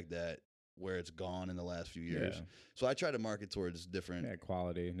simple fact that where it's gone in the last few years. Yeah. So I try to market towards different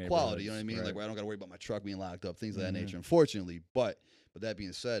quality, quality. You know what I mean? right. Like where I don't got to worry about my truck being locked up, things of that nature. Unfortunately, but that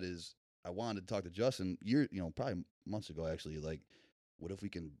being said, is I wanted to talk to Justin probably months ago actually. Like, what if we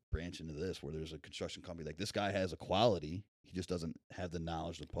can branch into this where there's a construction company like this guy has a quality, he just doesn't have the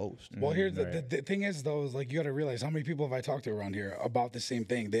knowledge to post. Well, here's Right. the thing is though, is like you got to realize how many people have I talked to around here about the same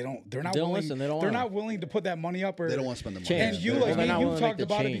thing. They're not They don't willing. listen, they don't they're wanna. not willing to put that money up or They don't want to spend the money. Change. And you Well, like they're me, not you willing to make talked the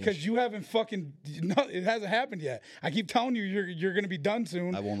about it change. because you haven't fucking no, it hasn't happened yet. I keep telling you you're gonna be done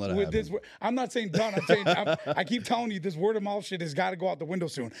soon. I won't let it with happen. this. I'm not saying done. I'm saying I keep telling you this word of mouth shit has got to go out the window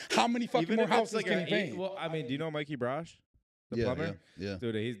soon. How many fucking Even more if it's houses like can you paint? well, I mean, do you know Mikey Brosh? The Yeah, plumber? yeah.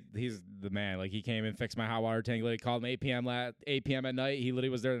 Dude, he's the man. Like, he came and fixed my hot water tank. Literally called him 8 p.m. at night. He literally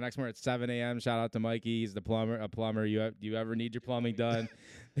was there the next morning at 7 a.m. Shout out to Mikey. He's a plumber. You ever need your plumbing done?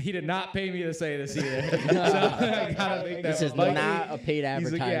 He did not pay me to say this either. So I gotta make that. This is Mikey, not a paid he's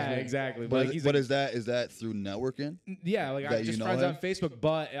advertisement. like, yeah, exactly. But, Like, he's but like, is that through networking? yeah, like I that you just know friends him? on Facebook,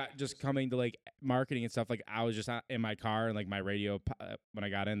 but just coming to like marketing and stuff. Like, I was just in my car and like my radio when I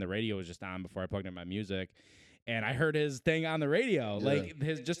got in, the radio was just on before I plugged in my music. And I heard his thing on the radio, Yeah. like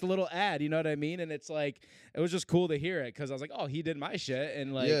his just a little ad, you know what I mean? And it's like, it was just cool to hear it because I was like, oh, he did my shit,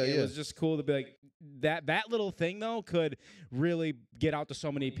 and like Yeah, it yeah. was just cool to be like that little thing though could really get out to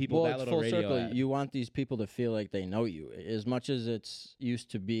so many people. Well, that it's little full radio circle. ad. You want these people to feel like they know you. As much as it's used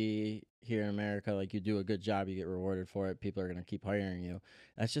to be here in America, like you do a good job, you get rewarded for it. People are going to keep hiring you.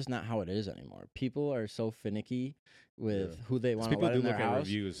 That's just not how it is anymore. People are so finicky with who they 'Cause want to people let do in their look at house.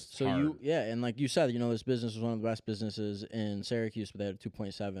 reviews. So hard. and like you said, this business was one of the best businesses in Syracuse, but they had a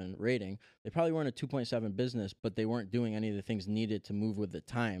 2.7 rating. They probably weren't a 2.7 business, but they weren't doing any of the things needed to move with the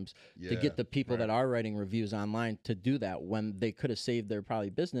times to get the people that are writing reviews online to do that when they could have saved their probably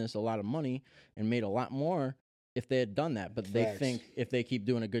business a lot of money and made a lot more if they had done that. But they Facts. think if they keep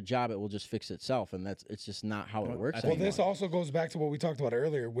doing a good job, it will just fix itself, and it's just not how it works. Well, anymore. this also goes back to what we talked about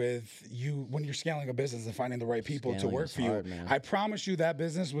earlier with you when you're scaling a business and finding the right people to Scaling work is for hard, you. man. I promise you that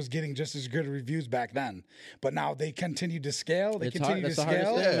business was getting just as good reviews back then, but now they continue to scale. They It's continue hard. to That's the hardest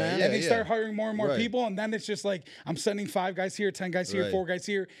scale, thing, man. and they Yeah, start yeah. hiring more and more Right. people, and then it's just like I'm sending 5 guys here, 10 guys here, Right. 4 guys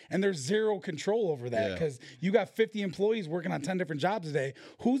here, and there's zero control over that Yeah. because you got 50 employees working on 10 different jobs a day.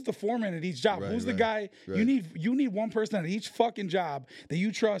 Who's the foreman at each job? Right, Who's the right, guy? right. You need one person at each fucking job that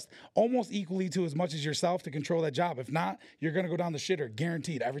you trust almost equally to as much as yourself to control that job. If not, you're gonna go down the shitter,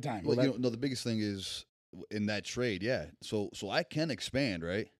 guaranteed every time. Well, the biggest thing is in that trade, yeah. So I can expand,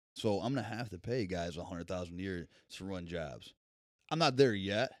 right? So I'm gonna have to pay guys $100,000 a year to run jobs. I'm not there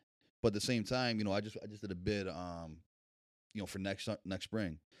yet, but at the same time, I just did a bid, for next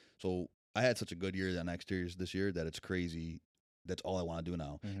spring. So I had such a good year on exteriors this year that it's crazy. That's all I want to do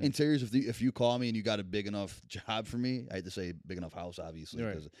now. Mhm. Interiors, if you call me and you got a big enough job for me, I hate to say big enough house, obviously,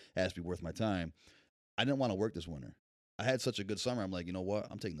 Right. because it has to be worth my time. I didn't want to work this winter. I had such a good summer. I'm like, you know what?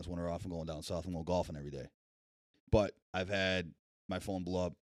 I'm taking this winter off and going down south and going golfing every day. But I've had my phone blow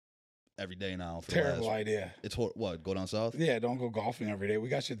up every day now. For Terrible the last, idea. It's what? Go down south? Yeah, don't go golfing every day. We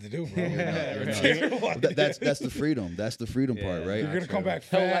got shit to do, bro. Yeah, You're not. Terrible But idea. that's the freedom. That's the freedom part, Yeah. right? You're gonna come back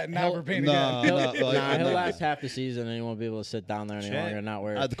He'll- fat and never he'll- paint Nah, again. nah, like, he'll I'm last half the season and he won't be able to sit down there any Shit. longer and not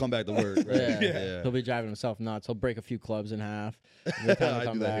wear I have to come back to work. Right? Yeah. He'll be driving himself nuts. He'll break a few clubs in half. By the time he I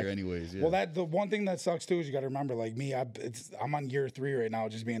come do that back. here anyways. Yeah. Well, the one thing that sucks too is you got to remember, like me, I'm on year 3 right now,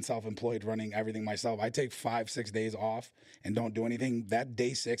 just being self-employed, running everything myself. I take 5-6 days off and don't do anything. That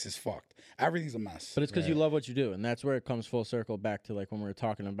day 6 is fucked. Everything's a mess. But it's because you love what you do, and that's where it comes full circle back to like when we were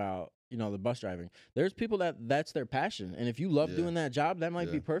talking about the bus driving. There's people that's their passion, and if you love Yeah. doing that job, that might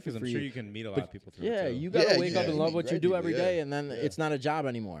be Yeah. perfect Because for I'm you. sure you can meet a lot of people through Yeah, it too. you gotta Yeah, wake up yeah, and you love meet what you great do people, every yeah. day, and then Yeah. it's not a job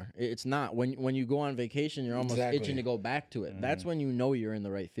anymore. It's not when you go on vacation, you're almost Exactly. itching to go back to it. That's when you know you're in the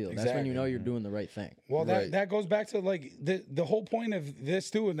right field. That's when you Exactly. know you're doing the right thing. Well, Right. that goes back to like the whole point of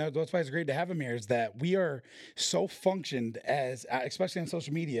this too, and that's why it's great to have him here. Is that we are so functioned as, especially on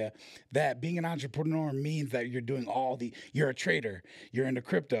social media, that being an entrepreneur means that you're doing you're a trader, you're into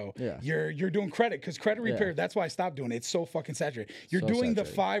crypto, Yeah. you're doing credit because credit repair. That's why I stopped doing it. It's so fucking saturated. You're So doing the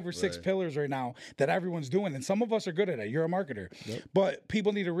saturated. 5 or 6 Right. pillars right now that everyone's doing, and some of us are good at it. You're a marketer, but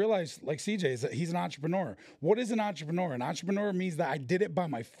people need to realize, like CJ, is that he's an entrepreneur. What is an entrepreneur? An entrepreneur means that I did it by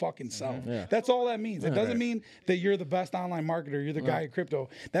my fucking self. Yeah. That's all that means. It doesn't Right. mean that you're the best online marketer, you're the guy at crypto.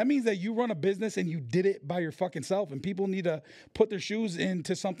 That means that you run a business and you did it by your fucking self. And people need to put their shoes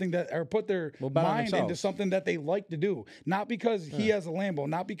into something or put their Well, bet on mind into themselves. something that they like to do. Not because he has a Lambo,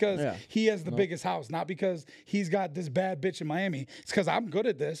 not because he has the biggest house, not because he's got this bad bitch in Miami. It's because I'm good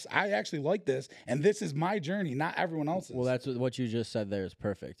at this. I actually like this, and this is my journey, not everyone else's. Well, that's what you just said there is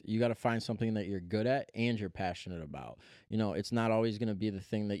perfect. You got to find something that you're good at and you're passionate about. You know, it's not always going to be the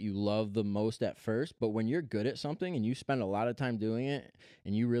thing that you love the most at first, but when you're good at something and you spend a lot of time doing it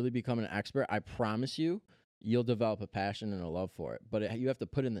and you really become an expert, I promise you'll develop a passion and a love for it. But you have to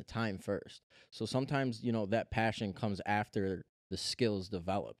put in the time first. So sometimes, you know, that passion comes after the skills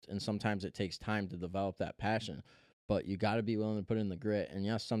developed, and sometimes it takes time to develop that passion. But you got to be willing to put in the grit. And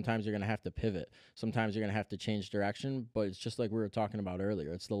yes, sometimes you're going to have to pivot. Sometimes you're going to have to change direction. But it's just like we were talking about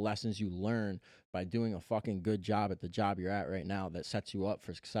earlier. It's the lessons you learn by doing a fucking good job at the job you're at right now that sets you up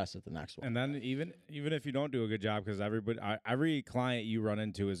for success at the next one. And then even if you don't do a good job, because every client you run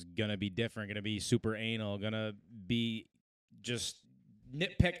into is going to be different, going to be super anal, going to be just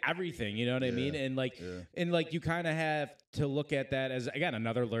nitpick everything, you know what I mean? And like you kind of have to look at that as, again,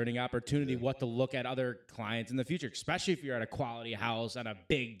 another learning opportunity, what to look at other clients in the future, especially if you're at a quality house on a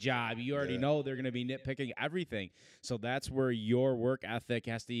big job. You already know they're going to be nitpicking everything. So that's where your work ethic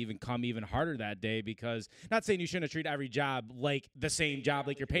has to even come even harder that day, because not saying you shouldn't treat every job like the same job,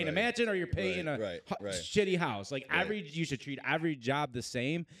 like you're paying a mansion or you're paying a shitty house. Like you should treat every job the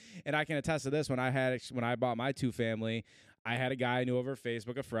same. And I can attest to this. When I bought my 2-family, I had a guy I knew over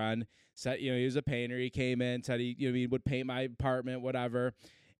Facebook, a friend, said, he was a painter. He came in, said he would paint my apartment, whatever.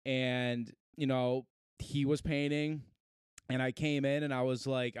 And, he was painting, and I came in and I was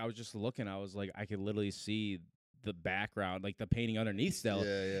just looking. I was like, I could literally see the background, like the painting underneath still.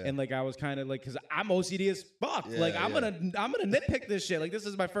 And like, I was kind of like, cause I'm OCD as fuck. I'm going to nitpick this shit. Like, this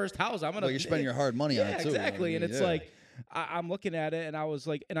is my first house. I'm going to, you're spending your hard money on it too. Exactly. And it's like, I'm looking at it and I was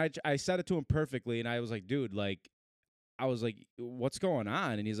like, and I said it to him perfectly. And I was like, dude, I was like, what's going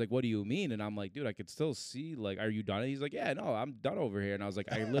on? And he's like, what do you mean? And I'm like, dude, I could still see, like, are you done? And he's like, yeah, no, I'm done over here. And I was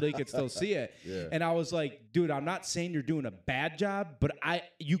like, I literally could still see it. And I was like, dude, I'm not saying you're doing a bad job, but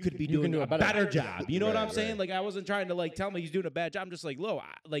you could be doing a better job. You know what I'm saying? Like, I wasn't trying to like tell me he's doing a bad job. I'm just like,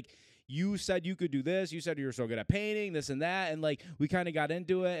 you said you could do this. You said you were so good at painting, this and that. And like, we kind of got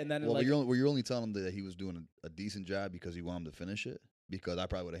into it. And then were you only telling him that he was doing a decent job because you want him to finish it? Because I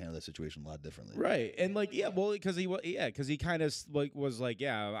probably would have handled that situation a lot differently. Right. And like, because he kind of like was like,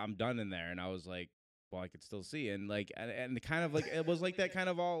 yeah, I'm done in there. And I was like, well, I could still see. And like, and kind of like, it was like that kind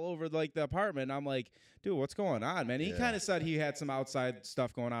of all over like the apartment. And I'm like, dude, what's going on, man? He kind of said he had some outside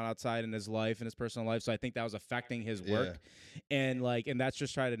stuff going on outside in his life, in his personal life. So I think that was affecting his work. And like, and that's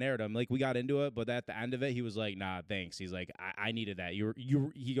just trying to narrow him. Like, we got into it, but at the end of it, he was like, nah, thanks. He's like, I needed that.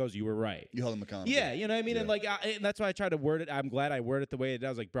 He goes, you were right. You held him accountable. Yeah, you know what I mean? And like, and that's why I tried to word it. I'm glad I worded it the way it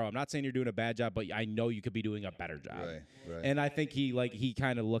does. Like, bro, I'm not saying you're doing a bad job, but I know you could be doing a better job. Right. And I think he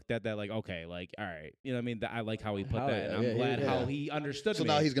kind of looked at that like, okay, like, all right. You know what I mean? I like how he put that. And I'm glad how he understood so me.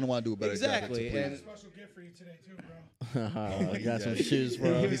 now he's going to want to do a better job. Exactly. And special gift for you today too, bro. I got some shoes,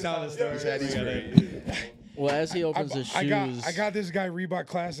 bro. He's telling the story. Well, as he opens his shoes, I got this guy Reebok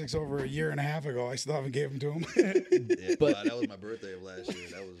Classics over a year and a half ago. I still haven't gave them to him. But that was my birthday of last year.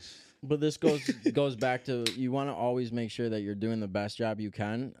 That was. But this goes back to, you want to always make sure that you're doing the best job you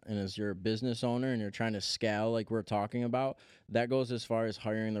can. And as you're a business owner and you're trying to scale like we're talking about, that goes as far as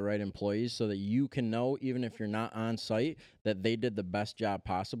hiring the right employees so that you can know, even if you're not on site, that they did the best job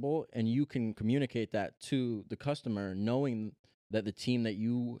possible. And you can communicate that to the customer, knowing that the team that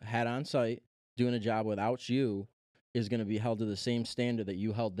you had on site doing a job without you is going to be held to the same standard that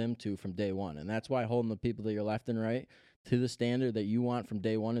you held them to from day one. And that's why holding the people to your left and right to the standard that you want from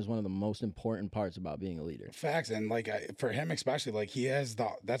day one is one of the most important parts about being a leader. Facts. And like for him especially, like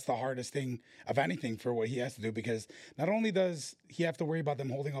that's the hardest thing of anything for what he has to do, because not only does he have to worry about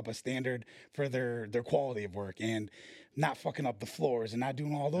them holding up a standard for their quality of work and not fucking up the floors and not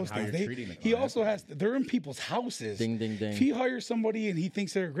doing all those things. He also has, they're in people's houses. Ding, ding, ding. If he hires somebody and he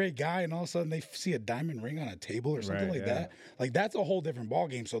thinks they're a great guy and all of a sudden they see a diamond ring on a table or something that, like that's a whole different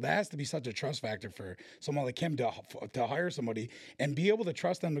ballgame. So that has to be such a trust factor for someone like him to hire somebody and be able to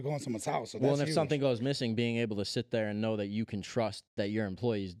trust them to go in someone's house. So that's and if huge. something goes missing, being able to sit there and know that you can trust that your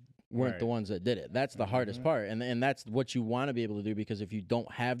employees weren't the ones that did it. That's the hardest part. And that's what you want to be able to do, because if you don't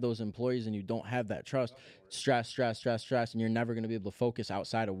have those employees and you don't have that trust, stress, and you're never going to be able to focus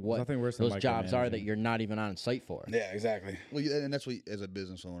outside of what those jobs are that you're not even on site for. Yeah, exactly. Well, and that's what, as a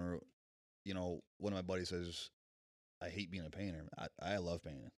business owner, one of my buddies says, I hate being a painter. I love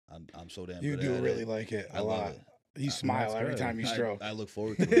painting. I'm so damn You good do at really it. like it I a love lot. it. You smile every time you stroke. I look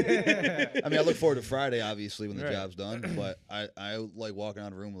forward to it. I mean, I look forward to Friday, obviously, when the job's done. But I like walking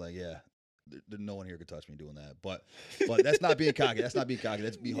out of the room like, yeah, no one here could touch me doing that. But that's not being cocky. That's not being cocky.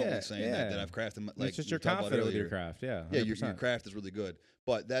 That's me humbly saying that I've crafted. Like it's just we you're talked about confident with your earlier. craft. Yeah. 100%. Yeah, your craft is really good.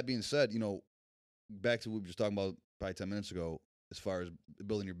 But that being said, back to what we were just talking about probably 10 minutes ago, as far as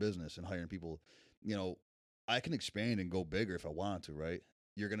building your business and hiring people, I can expand and go bigger if I want to, right?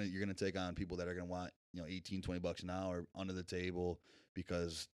 You're gonna take on people that are gonna want, $18-20 an hour under the table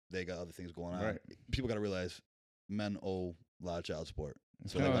because they got other things going on. Right. People got to realize men owe a lot of child support.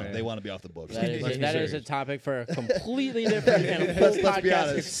 So Oh, they want to be off the books. That is, Let's be that is a serious. topic for a completely different and a full Let's be podcast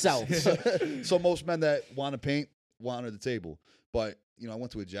honest. itself. So most men that want to paint want under the table. But I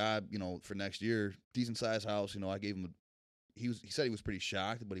went to a job, for next year, decent sized house. I gave him. He said he was pretty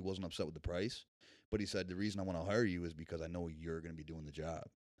shocked, but he wasn't upset with the price. But he said the reason I want to hire you is because I know you're going to be doing the job.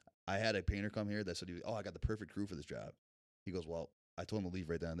 I had a painter come here that said, I got the perfect crew for this job. He goes, well, I told him to leave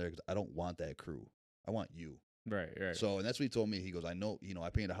right down there because I don't want that crew. I want you. Right. So, and that's what he told me. He goes, I know, I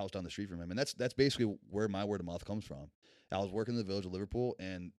painted a house down the street from him. And that's basically where my word of mouth comes from. I was working in the village of Liverpool,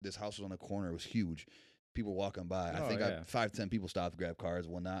 and this house was on the corner. It was huge. People walking by. I think 5 to 10 people stopped to grab cars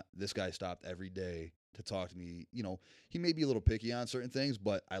and whatnot. This guy stopped every day to talk to me. He may be a little picky on certain things,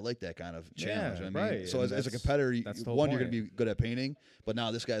 but I like that kind of challenge. Yeah, I mean, right. so as a competitor, that's the whole one, you're point. going to be good at painting, but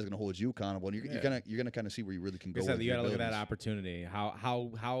now this guy's going to hold you accountable, and you're gonna kind of see where you really can go. Like I said, with you your got to look at that abilities. opportunity.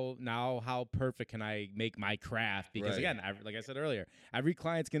 How perfect can I make my craft? Because Right. again, like I said earlier, every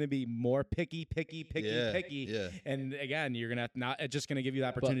client's going to be more picky. Yeah. And again, you're gonna it's just going to give you the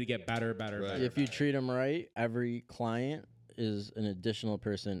opportunity to get better. Right. If you treat them right, every client is an additional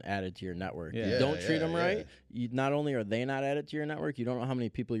person added to your network. Yeah. You Yeah, don't treat them yeah. right, you, not only are they not added to your network, you don't know how many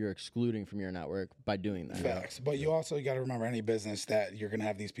people you're excluding from your network by doing that. Facts. But you also got to remember any business that you're gonna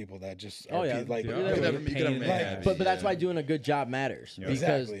have these people that just Oh, are yeah. like Yeah. You can never Pain make in the it ass. happy, But that's yeah. why doing a good job matters Yeah.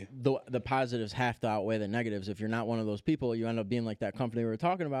 because Exactly. the positives have to outweigh the negatives. If you're not one of those people, you end up being like that company we were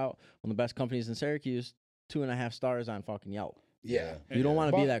talking about, one of the best companies in Syracuse, 2.5 stars on fucking Yelp. yeah. You don't want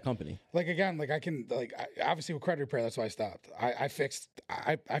to be But- that company. Like again, like I can like obviously with credit repair, that's why I stopped. I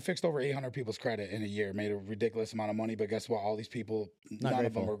fixed over 800 people's credit in a year, made a ridiculous amount of money. But guess what? All these people, none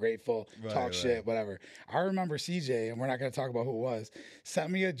of them grateful. were grateful. Right, Talk right. shit, whatever. I remember CJ, and we're not gonna talk about who it was.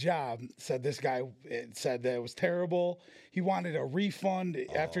 Sent me a job. Said this guy said that it was terrible. He wanted a refund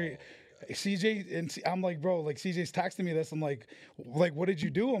after. CJ and I'm like, bro, like CJ's texting me this. I'm like, what did you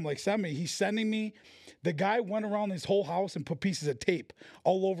do? I'm like, send me. He's sending me. The guy went around his whole house and put pieces of tape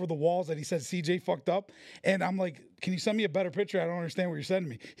all over the walls that he said CJ fucked up. And I'm like, can you send me a better picture? I don't understand what you're sending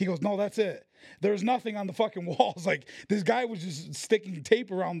me. He goes, no, that's it. There's nothing on the fucking walls. Like this guy was just sticking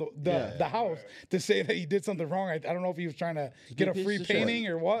tape around the house to say that he did something wrong. I don't know if he was trying to get a piece free of shit. painting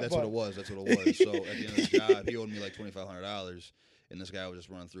or what. That's but what it was. So at the end of the job, he owed me like $2,500, and this guy was just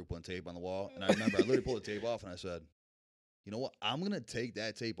running through putting tape on the wall. And I remember I literally pulled the tape off, and I said, "You know what? I'm gonna take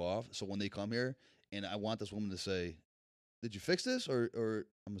that tape off. So when they come here, and I want this woman to say, did you fix this?' or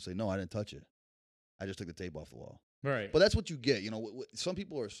I'm gonna say, no, I didn't touch it. I just took the tape off the wall." Right. But that's what you get. Some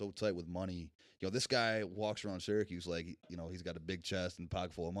people are so tight with money. This guy walks around Syracuse like, he's got a big chest and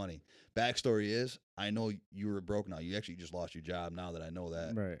pocket full of money. Backstory is, I know you were broke now. You actually just lost your job now that I know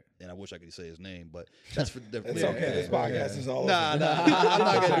that. Right. And I wish I could say his name, but that's for different. It's okay. This podcast is all Nah, over. nah. I'm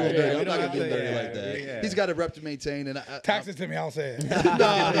not gonna do him dirty. We I'm don't not gonna have do him to- dirty yeah, like that. yeah. He's got a rep to maintain, and Tax it to me. I'll say it.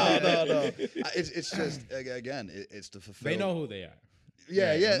 no. It's just again, it's to fulfill. They know who they are.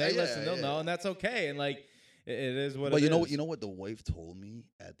 Yeah. When they yeah, listen, they'll yeah. know, and that's okay. And like, it is what. But it you know is. what the wife told me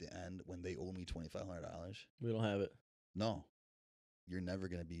at the end when they owe me $2,500. We don't have it. No, you're never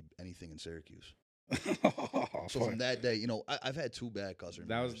gonna be anything in Syracuse. Oh, So fuck. from that day, I've had 2 bad customers.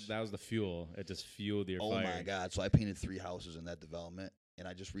 That was the fuel. It just fueled your Oh fire. my god! So I painted 3 houses in that development, and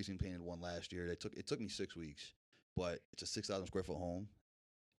I just recently painted one last year. It took me 6 weeks, but it's a 6,000 square foot home.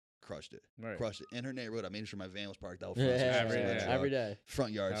 Crushed it. Right. Crushed it. In her neighborhood, I made sure my van was parked out Yeah, front. so she every could see day. my truck. every day.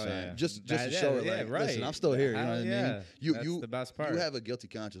 Front yard Hell sign, yeah. just That- to show her, yeah, like, right. listen, I'm still here. You know Hell what I yeah. mean? You That's you the best part. You have a guilty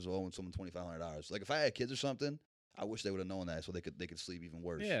conscience of owing someone $2,500. Like if I had kids or something, I wish they would have known that so they could sleep even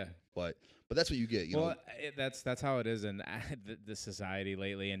worse. Yeah. But that's what you get. You know. That's how it is in the society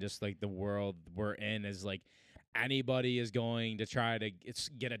lately, and just like the world we're in is like anybody is going to try to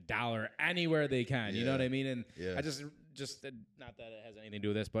get a dollar anywhere they can. You know Yeah. what I mean? And Yeah. I just not that it has anything to do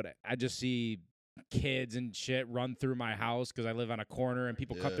with this, but I just see kids and shit run through my house because I live on a corner and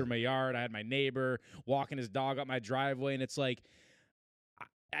people cut Yeah. through my yard. I had my neighbor walking his dog up my driveway, and it's like.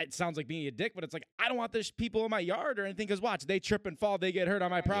 It sounds like being a dick, but it's like, I don't want this people in my yard or anything because watch, they trip and fall, they get hurt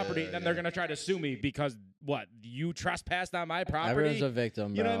on my property, and then they're going to try to sue me because, what, you trespassed on my property? Everyone's a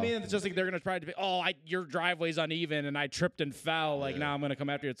victim, You know bro. what I mean? It's just like they're going to try to be, your driveway's uneven and I tripped and fell, like, now I'm going to come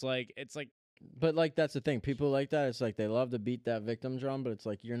after you. It's like, But like that's the thing. People like that. It's like they love to beat that victim drum, but it's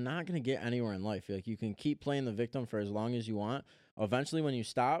like you're not gonna get anywhere in life. Like you can keep playing the victim for as long as you want. Eventually, when you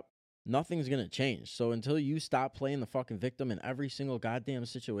stop, nothing's gonna change. So until you stop playing the fucking victim in every single goddamn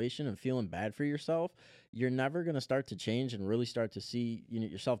situation and feeling bad for yourself, you're never gonna start to change and really start to see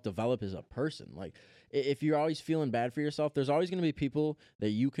yourself develop as a person. Like if you're always feeling bad for yourself, there's always gonna be people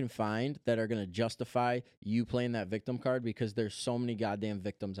that you can find that are gonna justify you playing that victim card because there's so many goddamn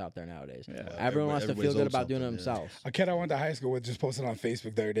victims out there nowadays. Yeah. Everyone wants to feel good about doing it themselves. A kid I went to high school with just posted on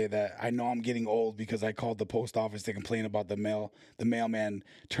Facebook the other day that I know I'm getting old because I called the post office to complain about the mailman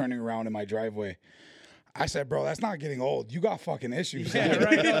turning around in my driveway. I said, bro, that's not getting old. You got fucking issues. Yeah,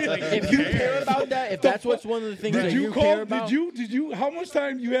 right. If you care about that, if that's what's one of the things that you care about. Did you, how much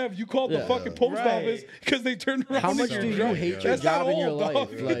time you have? You called the fucking post office because they turned around. How much do you hate your job in your life?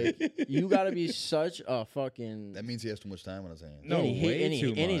 Dog. Like, you got to be such a fucking. That means he has too much time on his hands. No,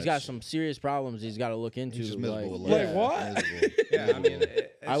 and he's got some serious problems he's got to look into. He's just miserable with like what? Yeah, I mean,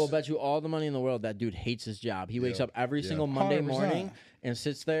 I will bet you all the money in the world that dude hates his job. He wakes up every single Monday 100%. morning and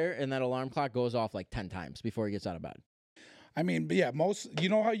sits there, and that alarm clock goes off like 10 times before he gets out of bed. I mean, but yeah, you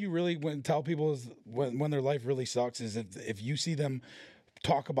know how you really tell people is when their life really sucks is if you see them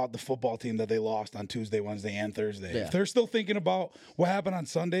talk about the football team that they lost on Tuesday, Wednesday, and Thursday. Yeah. If they're still thinking about what happened on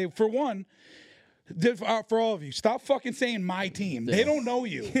Sunday, for one, for all of you, stop fucking saying my team. They don't know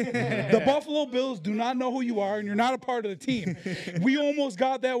you. The Buffalo Bills do not know who you are, and you're not a part of the team. We almost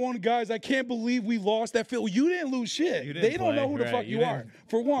got that one, guys. I can't believe we lost that field. You didn't lose shit. They don't know who the fuck you are.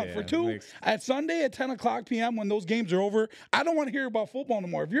 For one. For two, at Sunday at 10 o'clock p.m. when those games are over, I don't want to hear about football no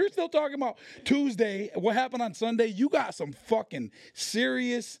more. If you're still talking about Tuesday, what happened on Sunday, you got some fucking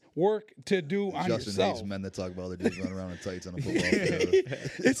serious work to do on Justin yourself. hates men that talk about their dudes running around in tights on a football field.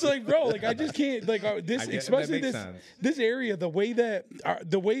 It's like, bro, like I just can't like this, especially this area. The way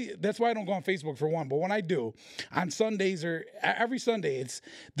that's why I don't go on Facebook for one. But when I do, on Sundays or every Sunday, it's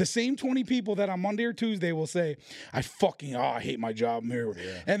the same 20 people that on Monday or Tuesday will say, I hate my job here.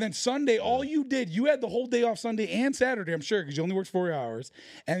 Yeah. And then Sunday, all you did, you had the whole day off Sunday and Saturday, I'm sure, because you only worked 4 hours,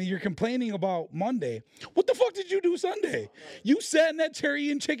 and you're complaining about Monday. What the fuck did you do Sunday? You sat in that chair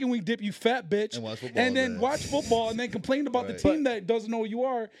eating chicken wing dip, you fat bitch, and then watch football, and then complained about the team that doesn't know who you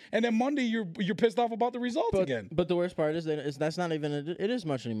are, and then Monday you're pissed off about the results again. But the worst part is that that's not even it is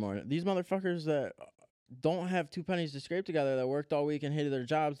much anymore. These motherfuckers that don't have 2 pennies to scrape together, that worked all week and hated their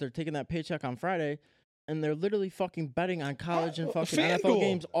jobs, they're taking that paycheck on Friday, and they're literally fucking betting on college and fucking NFL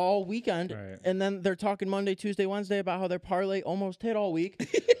games all weekend. Right. And then they're talking Monday, Tuesday, Wednesday about how their parlay almost hit all week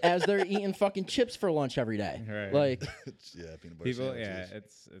as they're eating fucking chips for lunch every day. Right. Like, peanut butter people,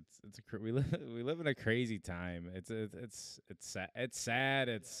 sandwiches. We live in a crazy time. It's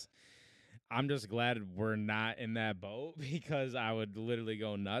sad. I'm just glad we're not in that boat because I would literally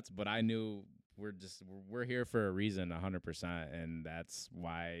go nuts. But I knew we're here for a reason, 100%, and that's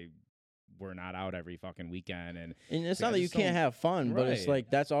why we're not out every fucking weekend. And it's not that you can't have fun, but it's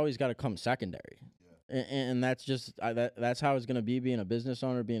like that's always got to come secondary. Yeah. And that's just that's how it's going to be being a business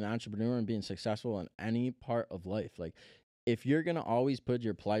owner, being an entrepreneur, and being successful in any part of life. Like, if you're going to always put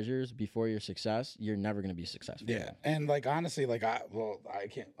your pleasures before your success, you're never going to be successful. Yeah. And like, honestly, like I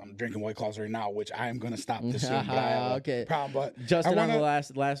can't, I'm drinking White Claws right now, which I am going to stop this soon. But I have a problem, but Justin on the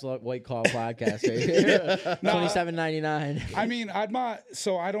last White Claw podcast right here. $27.99. I mean,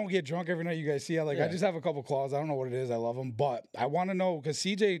 so I don't get drunk every night. You guys see, I just have a couple claws. I don't know what it is. I love them, but I want to know, because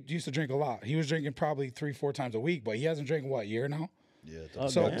CJ used to drink a lot. He was drinking probably 3-4 times a week, but he hasn't drank what, year now? Yeah.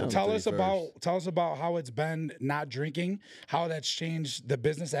 So tell us about how it's been not drinking, how that's changed the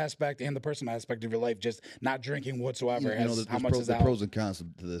business aspect and the personal aspect of your life, just not drinking whatsoever. How much is that? Pros and cons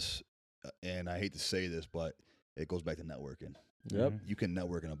to this, and I hate to say this, but it goes back to networking. Yep. You can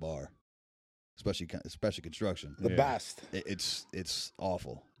network in a bar, especially construction. The best. It's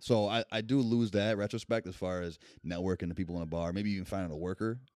awful. So I do lose that retrospect as far as networking to people in a bar, maybe even finding a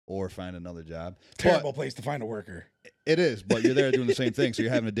worker or find another job. Terrible place to find a worker. It is, but you're there doing the same thing, so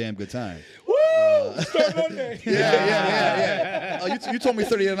you're having a damn good time. Woo! Start Monday. Yeah. Oh, you told me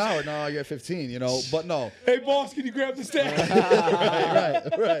 30 an hour. No, you're at 15, but no. Hey, boss, can you grab this tab?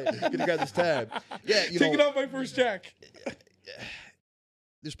 right. Can you grab this tab? Yeah, Take it off my first check.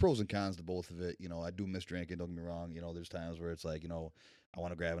 There's pros and cons to both of it. I do miss drinking, don't get me wrong. There's times where it's like, I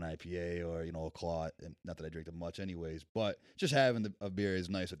want to grab an IPA or, a Claw, and not that I drink them much anyways, but just having a beer is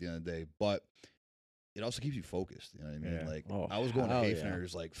nice at the end of the day. But it also keeps you focused. You know what I mean? Yeah. Like, I was going to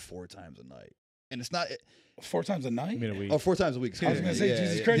Hafner's like 4 times a night. and it's not. 4 times a night. I mean, a week. Oh, 4 times a week. I was gonna say, Yeah,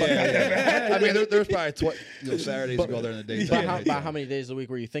 Jesus yeah, Christ. yeah. I mean, there's probably Saturdays to go there in the daytime. But how many days a week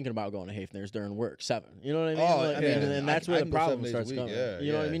were you thinking about going to Hafner's during work? 7. You know what I mean? Oh, I mean, and that's I where can the go 7 problem days a starts week, coming. yeah,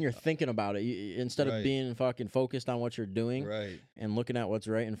 You know what I yeah. mean? You're thinking about it. Instead of Right. being fucking focused on what you're doing Right. and looking at what's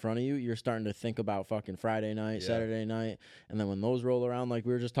right in front of you, you're starting to think about fucking Friday night, Yeah. Saturday night, and then when those roll around, like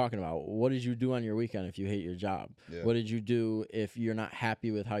we were just talking about, what did you do on your weekend if you hate your job? Yeah. What did you do if you're not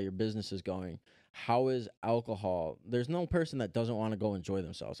happy with how your business is going? How is alcohol? There's no person that doesn't want to go enjoy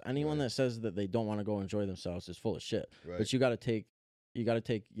themselves. Anyone Right. that says that they don't want to go enjoy themselves is full of shit. Right. But you got to take,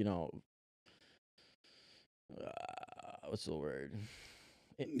 what's the word?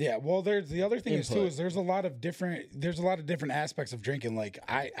 Yeah, well, there's the other thing is too Input. is there's a lot of different aspects of drinking. Like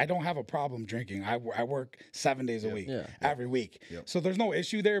I don't have a problem drinking. I work 7 days a Yep. week, Yeah. every week. Yep. So there's no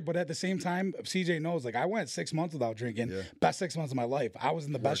issue there. But at the same time, CJ knows like I went 6 months without drinking. Yeah. Best 6 months of my life. I was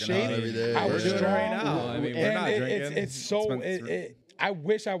in the best Working out shape. every day. I We're was doing it strong. right now. I mean, we're And not drinking. It's so. been I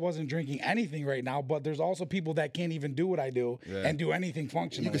wish I wasn't drinking anything right now, but there's also people that can't even do what I do Yeah. and do anything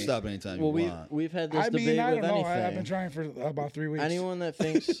functionally. You can stop anytime Well, you want. we've had this I debate mean, I with don't know. anything. I've been trying for about 3 weeks. Anyone that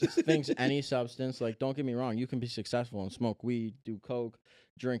thinks any substance, like, don't get me wrong, you can be successful and smoke weed, do coke,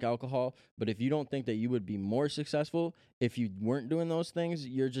 drink alcohol, but if you don't think that you would be more successful if you weren't doing those things,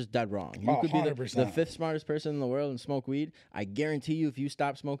 you're just dead wrong. You could be the 100%. 5th smartest person in the world and smoke weed. I guarantee you, if you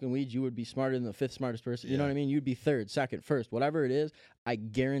stopped smoking weed, you would be smarter than the 5th smartest person. You know Yeah. what I mean? You'd be 3rd, 2nd, 1st, whatever it is. I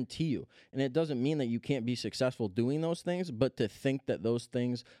guarantee you. And it doesn't mean that you can't be successful doing those things, but to think that those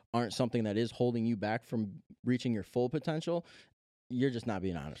things aren't something that is holding you back from reaching your full potential, you're just not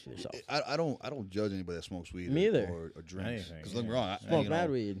being honest with yourself. I don't judge anybody that smokes weed Me either. or drinks. Anything, Because don't get me yeah. wrong, Smoke mad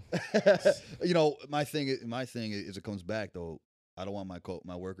weed. my thing is it comes back though. I don't want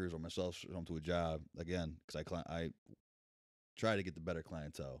my workers or myself to come to a job again because I try to get the better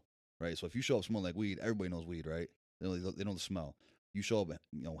clientele, right? So if you show up smelling like weed, everybody knows weed, right? They know the smell. You show up,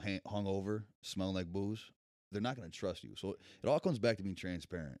 hungover, smelling like booze. They're not going to trust you. So it all comes back to being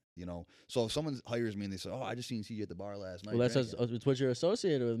transparent, So if someone hires me and they say, "Oh, I just seen CJ at the bar last night," Well, it's what you're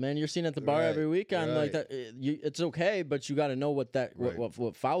associated with, man. You're seen at the bar Right, every weekend, like right. that. It's okay, but you got to know what that Right.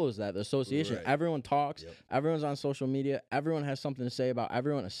 what follows that. The association. Right. Everyone talks. Yep. Everyone's on social media. Everyone has something to say about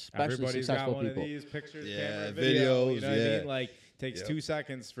everyone, especially Everybody's got successful one people. of these pictures, Yeah, camera, video. You videos, know what I yeah. mean? Like, takes Yep. 2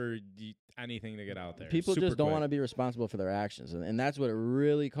 seconds for anything to get out there. People Super just don't quick. want to be responsible for their actions, and that's what it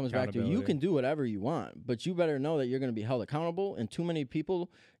really comes back to. You Accountability. can do whatever you want, but you better know that you're going to be held accountable. And too many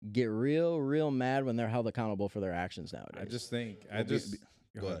people get real mad when they're held accountable for their actions nowadays. I just think. Well,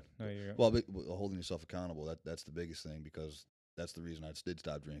 go ahead. No, you go. Well, holding yourself accountable, that's the biggest thing because that's the reason I did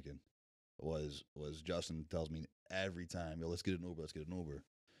stop drinking. Was Justin tells me every time, "Yo, let's get an Uber."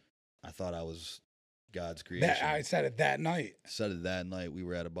 I thought I was God's creation. I said it that night. Said it that night. We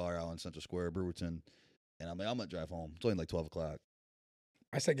were at a bar out in Central Square, Brewerton, and I'm like, I'm gonna drive home. It's only like 12 o'clock.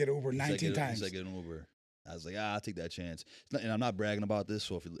 I said get Uber He said 19 times. He said get an Uber. I was like, I'll take that chance. And I'm not bragging about this.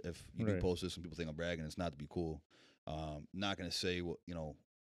 So if you do Right. post this and people think I'm bragging, it's not to be cool. Not gonna say what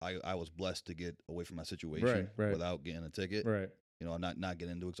I was blessed to get away from my situation Right. without getting a ticket. Right. Not get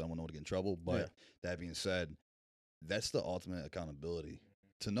into it because I don't want to get in trouble. But that being said, that's the ultimate accountability.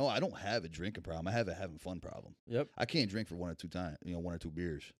 To know I don't have a drinking problem. I have a having fun problem. Yep. I can't drink for 1 or 2 times, 1 or 2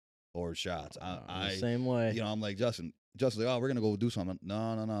 beers or shots. The same way. I'm like, Justin's like, oh, we're going to go do something.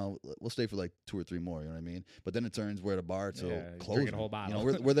 No. We'll stay for like 2 or 3 more. You know what I mean? But then it turns we're at a bar till Yeah, closing. drinking a whole bottle.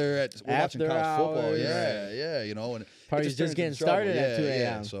 We're there we're watching After college football. hours. Yeah. And Party's it just turns getting into trouble. started at 2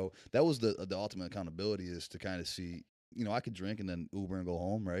 Yeah. a.m. So that was the ultimate accountability is to kind of see, I could drink and then Uber and go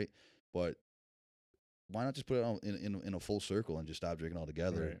home, right? But why not just put it on in a full circle and just stop drinking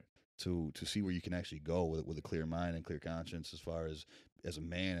altogether? Right. To see where you can actually go with a clear mind and clear conscience as far as a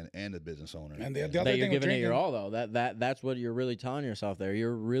man and a business owner. And the other That thing you're with giving it your drinking- all, though. That's what you're really telling yourself there.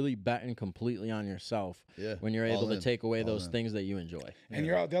 You're really betting completely on yourself Yeah, when you're all able to in, take away all those in. things that you enjoy. And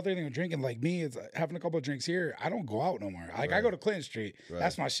the other thing with drinking, like me, is having a couple of drinks here. I don't go out no more. Like I Right. go to Clinton Street. Right.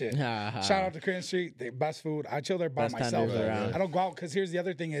 That's my shit. Shout out to Clinton Street, the best food. I chill there by Best myself. tenders around. I don't go out because here's the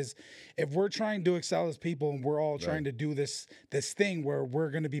other thing: is if we're trying to excel as people and we're all trying to do this thing where we're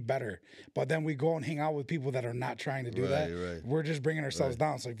going to be better, but then we go and hang out with people that are not trying to do that, Right. we're just bringing ourselves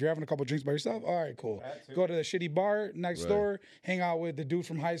down. So if you're having a couple of drinks by yourself, all right, cool. Go to the shitty bar next Right. door, hang out with the dude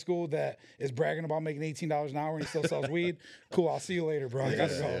from high school that is bragging about making $18 an hour and he still sells weed. Cool, I'll see you later, bro. I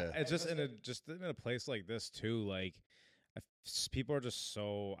gotta go. Yeah. It's just in a place like this too. Like, people are just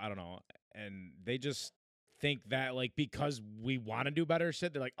so, I don't know, and they just think that like because we want to do better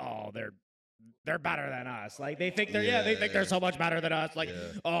shit, they're like, oh, they're better than us. Like they think they think they're so much better than us. Like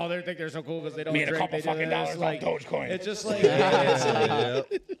oh, they think they're so cool because they don't Made a drink. couple They do fucking this. dollars Like off Dogecoin. it's just like it's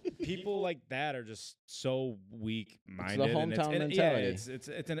like people like that are just so weak-minded. It's the hometown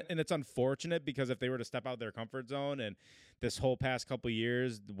mentality. It's unfortunate because if they were to step out their comfort zone and this whole past couple of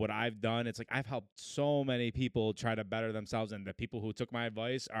years, what I've done, it's like I've helped so many people try to better themselves, and the people who took my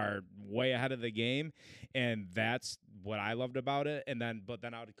advice are way ahead of the game, and that's what I loved about it. But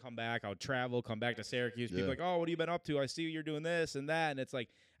then I would come back, I would travel, come back to Syracuse. People like, oh, what have you been up to? I see you're doing this and that, and it's like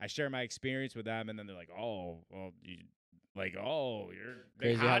I share my experience with them, and then they're like, oh, well, you're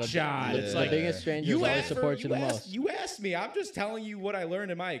big hot shot. It's the like biggest strangers always support you the most. You asked me. I'm just telling you what I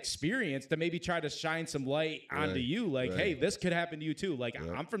learned in my experience to maybe try to shine some light onto you. Like, hey, this could happen to you too. Like,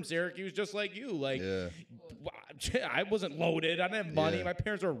 I'm from Syracuse, just like you. Like, I wasn't loaded. I didn't have money. My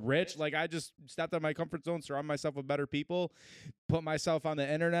parents were rich. Like, I just stepped out of my comfort zone, surround myself with better people, put myself on the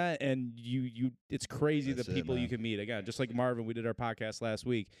internet, and it's crazy the people you can meet. Again, just like Marvin, we did our podcast last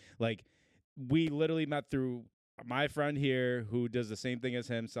week. Like, we literally met through my friend here who does the same thing as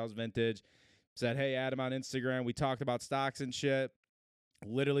him, sells vintage, said, hey, add him on Instagram. We talked about stocks and shit.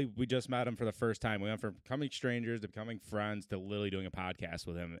 Literally, we just met him for the first time. We went from becoming strangers to becoming friends to literally doing a podcast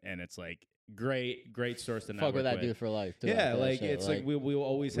with him. And it's like great source to network Fuck with that dude for life, too. Yeah, like it's like we'll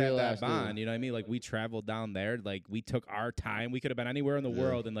always have that bond. Dude. You know what I mean? Like we traveled down there. Like we took our time. We could have been anywhere in the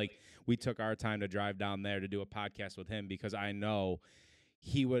world. And like we took our time to drive down there to do a podcast with him because I know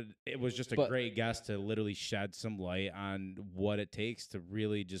it was just a great guest to literally shed some light on what it takes to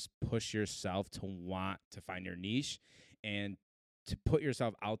really just push yourself to want to find your niche and to put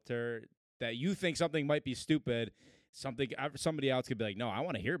yourself out there that you think something might be stupid. Somebody else could be like, no, I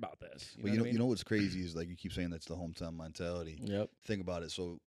want to hear about this. You know what's crazy is like you keep saying that's the hometown mentality. Yep. Think about it.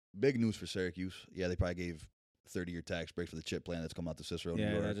 So big news for Syracuse. Yeah, they probably gave 30-year tax break for the chip plan that's come out to Cicero, New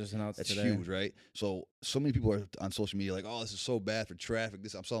York. That just announced that's today. huge, right? So many people are on social media like, oh, this is so bad for traffic.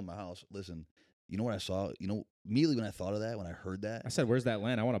 I'm selling my house. Listen, you know what I saw? You know, immediately when I thought of that, when I heard that, I said, where's that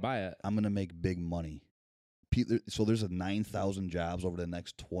land? I want to buy it. I'm going to make big money. So there's 9,000 jobs over the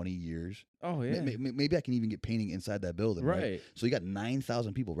next 20 years. Oh, yeah. Maybe I can even get painting inside that building, right? So you got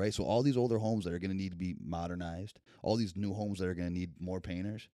 9,000 people, right? So all these older homes that are going to need to be modernized, all these new homes that are going to need more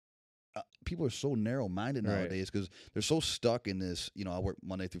painters. People are so narrow-minded nowadays because they're so stuck in this, I work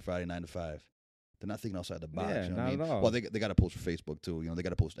Monday through Friday, 9 to 5. They're not thinking outside the box. Yeah, you know not what I mean? at all. Well, they got to post for Facebook, too. They got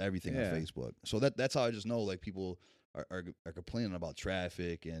to post everything on Facebook. So that's how I just know, like, people are complaining about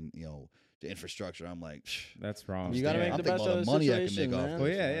traffic and, the infrastructure. I'm like, that's wrong. You got to make the best of the money situation, I can make man. off. Well,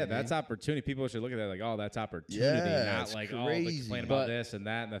 yeah, that's opportunity. People should look at that like, oh, that's opportunity, not like, oh, they complain about this and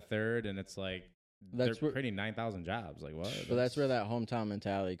that and the third, and it's like, they're creating 9,000 jobs. Like, what? But that's where that hometown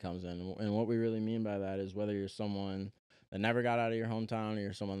mentality comes in. And what we really mean by that is whether you're someone that never got out of your hometown or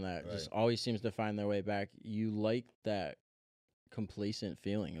you're someone that just always seems to find their way back, you like that complacent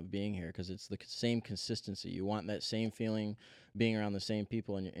feeling of being here because it's the same consistency. You want that same feeling being around the same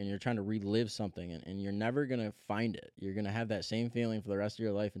people, and you're trying to relive something, and you're never going to find it. You're going to have that same feeling for the rest of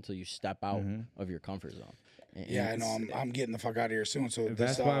your life until you step out of your comfort zone. I know. I'm getting the fuck out of here soon. So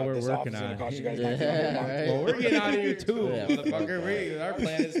that's why we're working on it. You guys well, we're getting out of here too, motherfucker. Our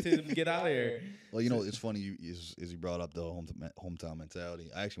plan is to get out of here. Well, it's funny you brought up the hometown mentality.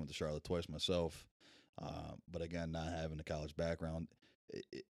 I actually went to Charlotte twice myself, but again, not having a college background,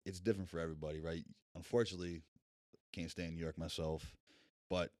 it's different for everybody, right? Unfortunately, can't stay in New York myself,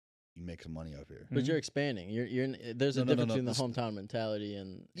 but you make some money up here. But you're expanding. There's a difference between the hometown mentality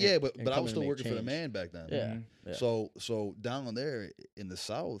and but I was still working for the man back then. Yeah. So down there in the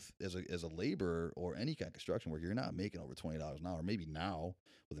South, as a laborer or any kind of construction worker, you're not making over $20 an hour. Maybe now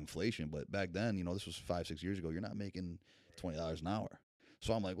with inflation, but back then, this was 5-6 years ago. You're not making $20 an hour.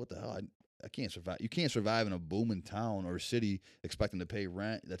 So I'm like, what the hell? I can't survive. You can't survive in a booming town or city expecting to pay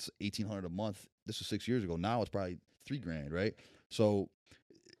rent. That's $1,800 a month. This was 6 years ago. Now it's probably $3,000, right? So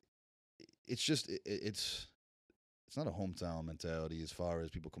it's just it's not a hometown mentality as far as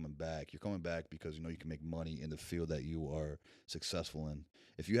people coming back. You're coming back because you can make money in the field that you are successful in.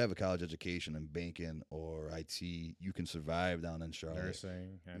 If you have a college education in banking or IT, you can survive down in Charlotte.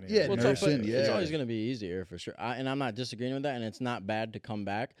 Nursing. Nursing. It's always going to be easier for sure. And I'm not disagreeing with that. And it's not bad to come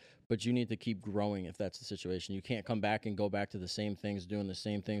back, but you need to keep growing if that's the situation. You can't come back and go back to the same things, doing the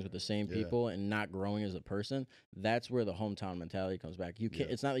same things with the same people and not growing as a person. That's where the hometown mentality comes back. You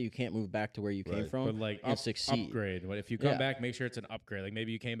can't. It's not that you can't move back to where you came from, but like and succeed. Upgrade. If you come back, make sure it's an upgrade. Like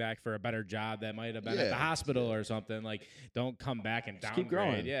maybe you came back for a better job that might have been at the hospital or something. Like don't come back and downgrade. Keep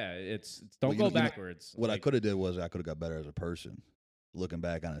growing. Yeah, it's don't go backwards. What I could have did was I could have got better as a person. Looking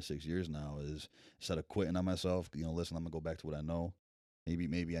back on it 6 years now is instead of quitting on myself, listen, I'm gonna go back to what I know.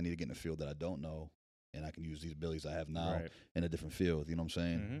 maybe I need to get in a field that I don't know, and I can use these abilities I have now Right. in a different field. You know what I'm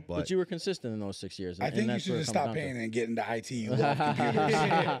saying? Mhm. But you were consistent in those 6 years. I and think you that's should where it just comes stop down to. paying and get into IT. You love computers.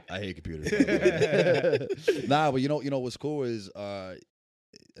 I hate computers. by the way. Nah, but you know what's cool is a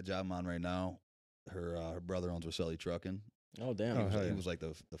job I'm on right now. Her brother owns Roselli Trucking. Oh, damn. Oh, hell He yeah. was like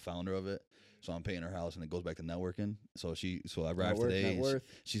the founder of it. So I'm paying her house, and it goes back to networking. So I arrived Net worth, today. net And worth.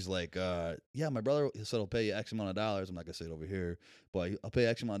 she's like, yeah, my brother said he'll pay you X amount of dollars. I'm not gonna say it over here, but I'll pay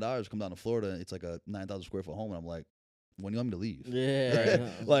X amount of dollars. Come down to Florida. It's like a 9,000 square foot home, and I'm like, when do you want me to leave? Yeah.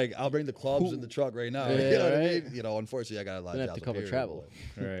 Like I'll bring the clubs in the truck right now. Yeah, you know what I right. mean? You know, unfortunately, I got a lot Gonna of have jobs to up cover here, travel.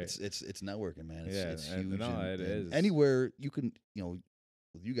 but Right. It's networking, man. It's, Yeah, it's and- huge. no, it and is. anywhere you can,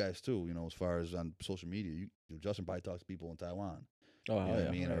 with you guys too. As far as on social media, Justin probably talks to people in Taiwan. Oh, You know hell what yeah.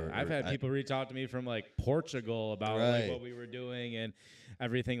 I mean? Or, I've had people reach out to me from like Portugal about like Right. what we were doing and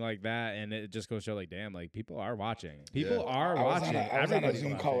everything like that, and it just goes to show like, damn, like people are watching. People are I was watching. on a Everybody's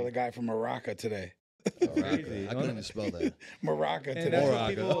Zoom watching. call with a guy from Morocco today. Crazy. I couldn't even spell that. Morocco And today. that's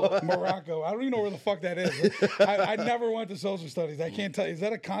what people- Morocco. I don't even know where the fuck that is. I never went to social studies. I can't tell you. Is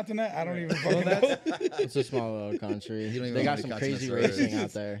that a continent? I don't even fucking know. It's a small little country. You don't even They know how got many some crazy continents there is. racing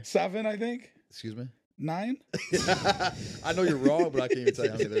out there. 7, I think. Excuse me. 9. I know you're wrong, but I can't even tell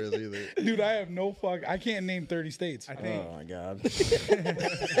you how many there is either. Dude, I have no fuck. I can't name 30 states. I think Oh, my God.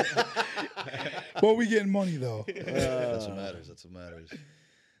 But we getting money though. That's what matters. That's what matters.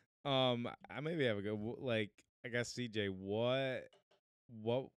 I maybe have a good like. I guess CJ, what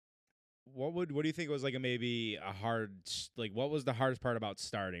do you think was like maybe a hard like what was the hardest part about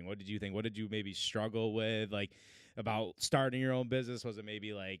starting? What did you think? What did you maybe struggle with like about starting your own business? Was it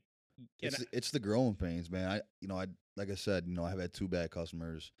maybe like It's the growing pains, man. I like I said, I've had 2 bad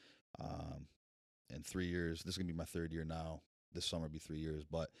customers in 3 years. This is gonna be my 3rd year now. This summer will be 3 years,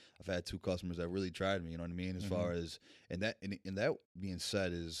 but I've had 2 customers that really tried me. You know what I mean? As far as and that being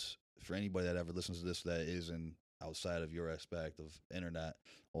said, is for anybody that ever listens to this that isn't outside of your aspect of internet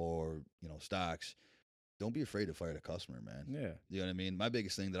or stocks, don't be afraid to fire the customer, man. yeah. You know what I mean? My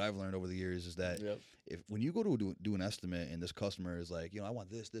biggest thing that I've learned over the years is that when you go to do an estimate and this customer is like, I want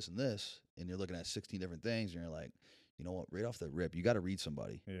this, this, and this, and you're looking at 16 different things, and you're like, you know what, right off the rip, you got to read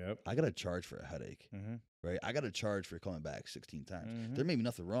somebody. Yep. I got to charge for a headache, Mm-hmm. right? I got to charge for coming back 16 times. Mhm. There may be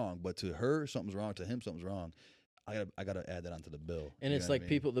nothing wrong, but to her, something's wrong. To him, something's wrong. I got to add that onto the bill. And You it's know what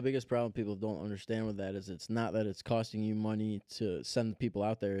like I mean? the biggest problem people don't understand with that is it's not that it's costing you money to send people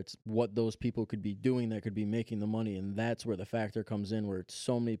out there. It's what those people could be doing that could be making the money. And that's where the factor comes in, where it's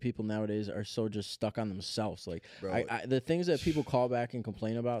so many people nowadays are so just stuck on themselves. Like Bro, the things that people call back and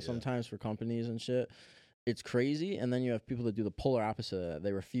complain about Yeah. sometimes for companies and shit, it's crazy. And then you have people that do the polar opposite of that.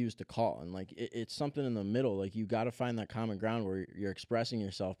 They refuse to call. And like it's something in the middle. Like you got to find that common ground where you're expressing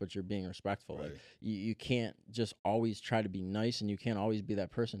yourself, but you're being respectful. Right. Like you can't just always try to be nice, and you can't always be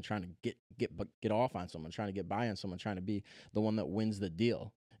that person trying to get off on someone, trying to get by on someone, trying to be the one that wins the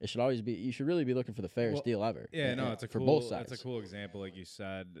deal. It should always be. You should really be looking for the fairest Well, deal ever. Yeah, no, it's a for cool, both sides. That's a cool example, like you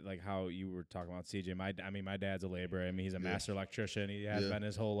said, like how you were talking about CJ. My dad's a laborer. I mean, he's a master electrician. He has been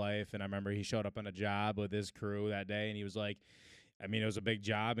his whole life. And I remember he showed up on a job with his crew that day, and he was like, I mean, it was a big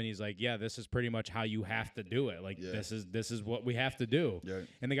job, and he's like, yeah, this is pretty much how you have to do it. Like this is what we have to do. Yeah.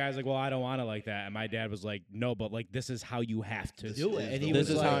 And the guy's like, well, I don't want it like that. And my dad was like, no, but like this is how you have to do it. And he This was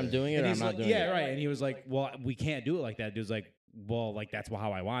is like, how I'm doing it. and Or I'm he's not like, doing yeah, it. right. And he was like, well, we can't do it like that. Dude's like, well, like that's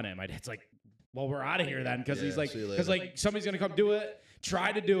how I want it. And my dad's like, well, we're out of here then, because he's like, see you because later. like somebody's gonna come do it,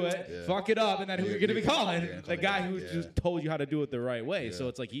 try to do it, fuck it up, and then who you're gonna be calling? The guy who just told you how to do it the right way. So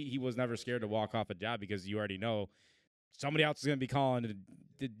it's like he was never scared to walk off a job because you already know somebody else is gonna be calling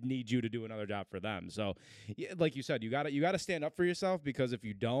to need you to do another job for them. So, like you said, you gotta stand up for yourself, because if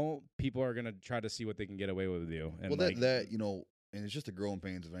you don't, people are gonna try to see what they can get away with you. And Well, like, that and it's just the growing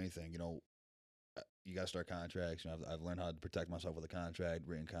pains of anything. You got to start contracts. I've learned how to protect myself with a contract,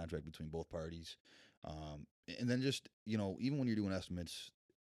 written contract between both parties, and then just even when you're doing estimates,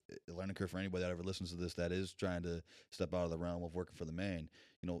 a learning curve for anybody that ever listens to this that is trying to step out of the realm of working for the man.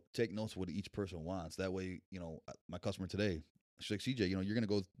 Take notes of what each person wants. That way, my customer today, she's like, CJ, you're gonna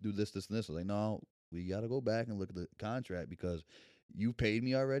go do this, this, and this. I was like, no, we got to go back and look at the contract because you paid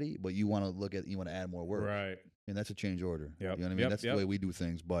me already, but you want to add more work, right. and that's a change order. Yep. You know what I mean? That's the way we do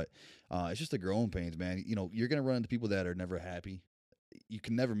things. But it's just the growing pains, man. You're gonna run into people that are never happy. You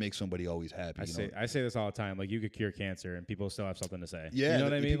can never make somebody always happy. I say this all the time. Like, you could cure cancer and people still have something to say. Yeah, you know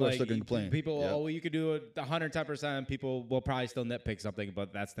what I mean. people are Like, still gonna complain. People, Yep. oh, you could do it 110%. People will probably still nitpick something,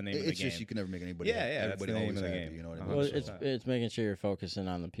 but that's the name of the It's game. just you can never make anybody. Yeah, yeah, that's Everybody the name always of the happy. game. You know what I Uh-huh. mean? Well, So- it's making sure you're focusing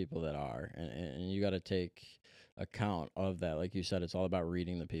on the people that are, and you got to take account of that. Like you said, it's all about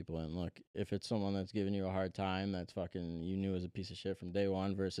reading the people. And look, if it's someone that's giving you a hard time, that's fucking, you knew as a piece of shit from day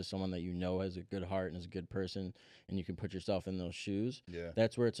one, versus someone that you know has a good heart and is a good person, and you can put yourself in those shoes. Yeah.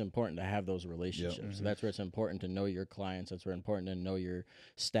 That's where it's important to have those relationships. Mm-hmm. So that's where it's important to know your clients. That's where it's important to know your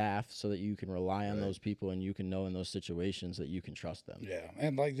staff, so that you can rely on those people, and you can know in those situations that you can trust them. Yeah,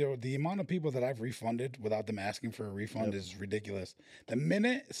 and like the amount of people that I've refunded without them asking for a refund is ridiculous. The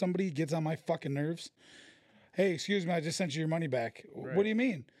minute somebody gets on my fucking nerves, hey, excuse me, I just sent you your money back. What do you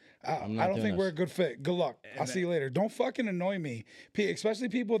mean? I don't think we're a good fit. Good luck. I'll see you later. Don't fucking annoy me. Especially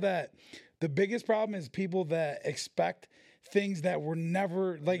people that, the biggest problem is people that expect things that were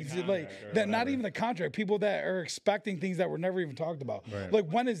never that, not even the contract. People that are expecting things that were never even talked about. Right. Like,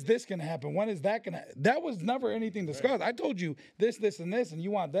 when is this gonna happen? When is that gonna? That was never anything discussed. I told you this, and this, and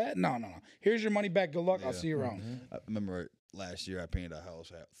you want that? No. Here's your money back. Good luck. I'll see you around. I remember last year I painted a house,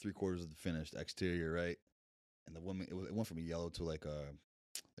 had 3/4 of the finished exterior, right? And the woman, it went from yellow to like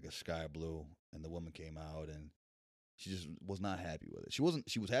a sky blue, and the woman came out and she just was not happy with it.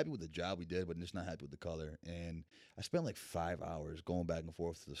 She was happy with the job we did, but just not happy with the color. And I spent like 5 hours going back and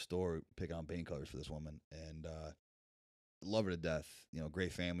forth to the store picking out paint colors for this woman, and love her to death. You know,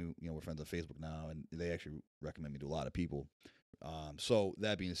 great family. You know, we're friends on Facebook now, and they actually recommend me to a lot of people. So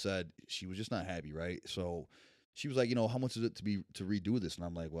that being said, she was just not happy, right? So she was like, you know, how much is it to redo this? And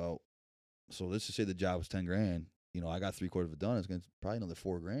I'm like, well, so let's just say the job was 10 grand. You know, I got 3/4 of it done. It's gonna probably another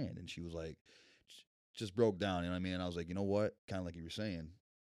 4 grand. And she was like, just broke down. You know what I mean? And I was like, you know what? Kind of like you were saying,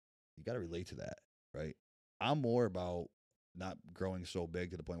 you got to relate to that, right? I'm more about not growing so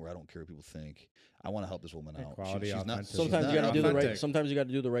big to the point where I don't care what people think. I want to help this woman out. Quality, she's not. authentic. Sometimes you got to not do the right. authentic. Sometimes you got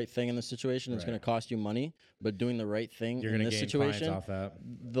to do the right thing in the situation. It's Right. going to cost you money, but doing the right thing You're in gonna this gain situation, clients off that.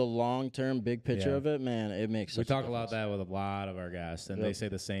 the long-term big picture Yeah. of it, man, it makes. We such talk a about difference. that with a lot of our guests, and they say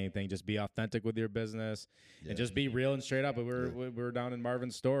the same thing. Just be authentic with your business, Yeah. and just be real and straight up. We were down in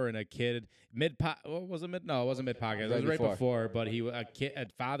Marvin's store, and a kid what was it mid? No, it wasn't mid pocket. It was right before. But a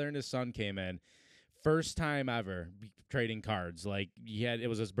father and his son came in, first time ever trading cards. Like it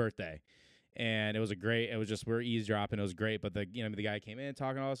was his birthday. And it was we're eavesdropping. It was great. But the guy came in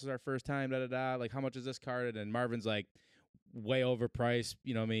talking, oh, this is our first time, like, how much is this card? And Marvin's like, way overpriced.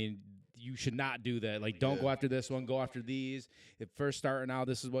 You know what I mean? You should not do that. Like, don't go after this one. Go after these. If first starting out,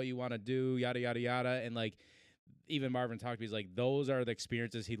 this is what you want to do, yada, yada, yada. And, like, even Marvin talked to me. He's like, those are the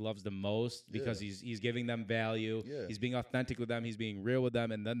experiences he loves the most because he's giving them value. Yeah. He's being authentic with them. He's being real with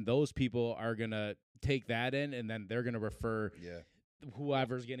them. And then those people are going to take that in, and then they're going to refer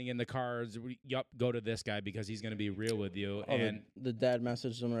whoever's getting in the cards, go to this guy because he's going to be real with you. And the dad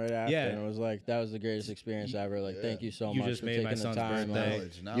messaged him right after, and it was like, that was the greatest experience ever. Like, thank you so much just for made taking my the son's time. birthday.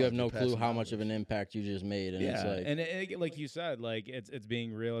 Like, you have no clue how much of an impact you just made. And it's like, and like you said, like it's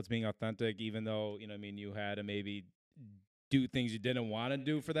being real, it's being authentic, even though you had to maybe do things you didn't want to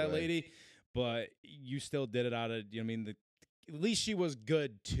do for that lady, but you still did it out of at least she was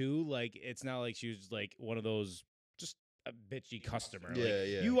good too. Like, it's not like she was like one of those just a bitchy customer.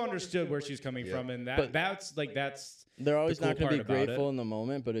 You understood where she's coming from, and that's they're always the cool not going to be part about grateful in the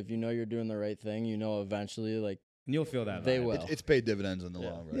moment, but if you know you're doing the right thing, eventually, like, and you'll feel that they vibe. will. It's paid dividends in the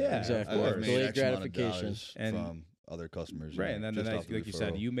long run. Yeah, exactly. I've made Delayed X amount of gratification. dollars from other customers, right? And then just off the like you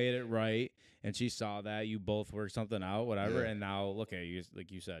said, referral. you made it right, and she saw that you both worked something out, whatever. And now look at you,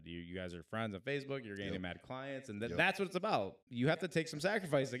 like you said, you guys are friends on Facebook. You're gaining mad clients, and that's what it's about. You have to take some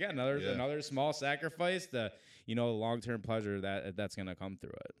sacrifice again. Another small sacrifice. The long-term pleasure that's gonna come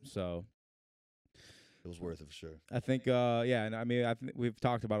through it. So it was worth it for sure. I think, and I mean, I think we've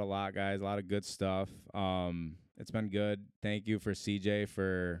talked about a lot, guys. A lot of good stuff. It's been good. Thank you for CJ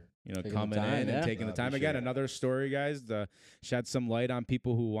for coming in and taking the time. Again, another story, guys, to shed some light on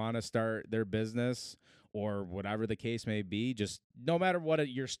people who want to start their business or whatever the case may be. Just no matter what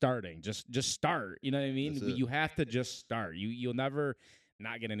you're starting, just start. You know what I mean? You have to just start. You'll never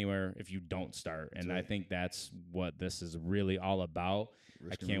not get anywhere if you don't start. And I think that's what this is really all about.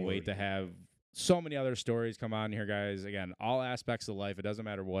 I can't wait to have so many other stories come on here, guys. Again, all aspects of life. It doesn't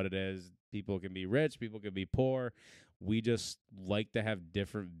matter what it is. People can be rich. People can be poor. We just like to have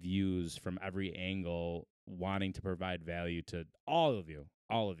different views from every angle, wanting to provide value to all of you.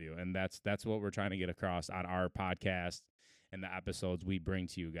 And that's what we're trying to get across on our podcast and the episodes we bring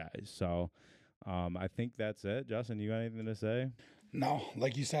to you guys. So I think that's it. Justin, you got anything to say? No,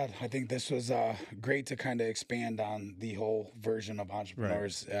 like you said, I think this was great to kind of expand on the whole version of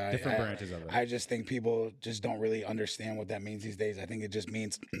entrepreneurs. Right. Different branches of it. I just think people just don't really understand what that means these days. I think it just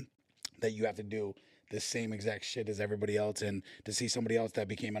means that you have to do the same exact shit as everybody else, and to see somebody else that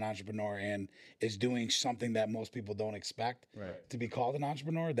became an entrepreneur and is doing something that most people don't expect to be called an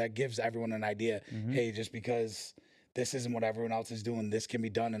entrepreneur, that gives everyone an idea. Hey, just because this isn't what everyone else is doing, this can be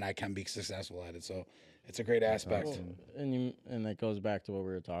done, and I can be successful at it. So it's a great aspect. And that goes back to what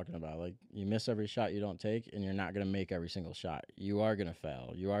we were talking about. Like, you miss every shot you don't take, and you're not going to make every single shot. You are going to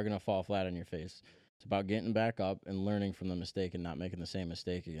fail. You are going to fall flat on your face. It's about getting back up and learning from the mistake and not making the same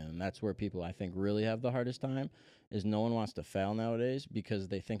mistake again. And that's where people, I think, really have the hardest time, is no one wants to fail nowadays because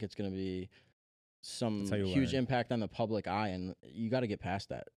they think it's going to be some huge impact on the public eye, and you got to get past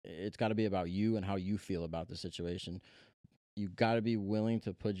that. It's got to be about you and how you feel about the situation. You got to be willing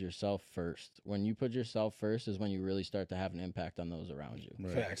to put yourself first. When you put yourself first is when you really start to have an impact on those around you.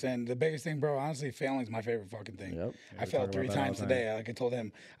 Facts. And the biggest thing, bro, honestly, failing is my favorite fucking thing. Yep. I failed 3 times today. Like I told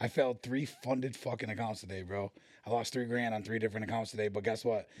him, I failed 3 funded fucking accounts today, bro. I lost $3,000 on 3 different accounts today. But guess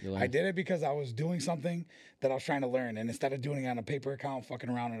what? I did it because I was doing something that I was trying to learn. And instead of doing it on a paper account, fucking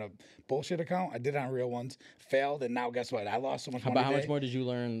around in a bullshit account, I did it on real ones, failed, and now guess what? I lost so much money. How much more did you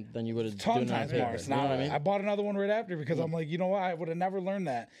learn than you would have done? Times more. So now I bought another one right after because I'm like, you know what? I would have never learned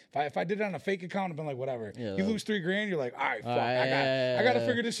that. If I did it on a fake account, I'd been like, whatever. Yeah, you lose $3,000, you're like, all right, fuck, I got to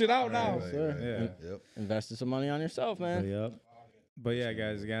figure this shit out now. Invested some money on yourself, man. But yeah,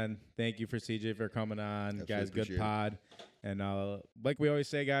 guys, again, thank you for CJ for coming on. Absolutely, guys, good pod. And like we always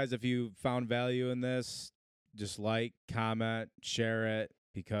say, guys, if you found value in this, just like, comment, share it,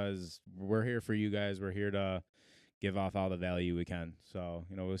 because we're here for you guys. We're here to give off all the value we can. So,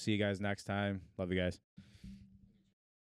 we'll see you guys next time. Love you guys.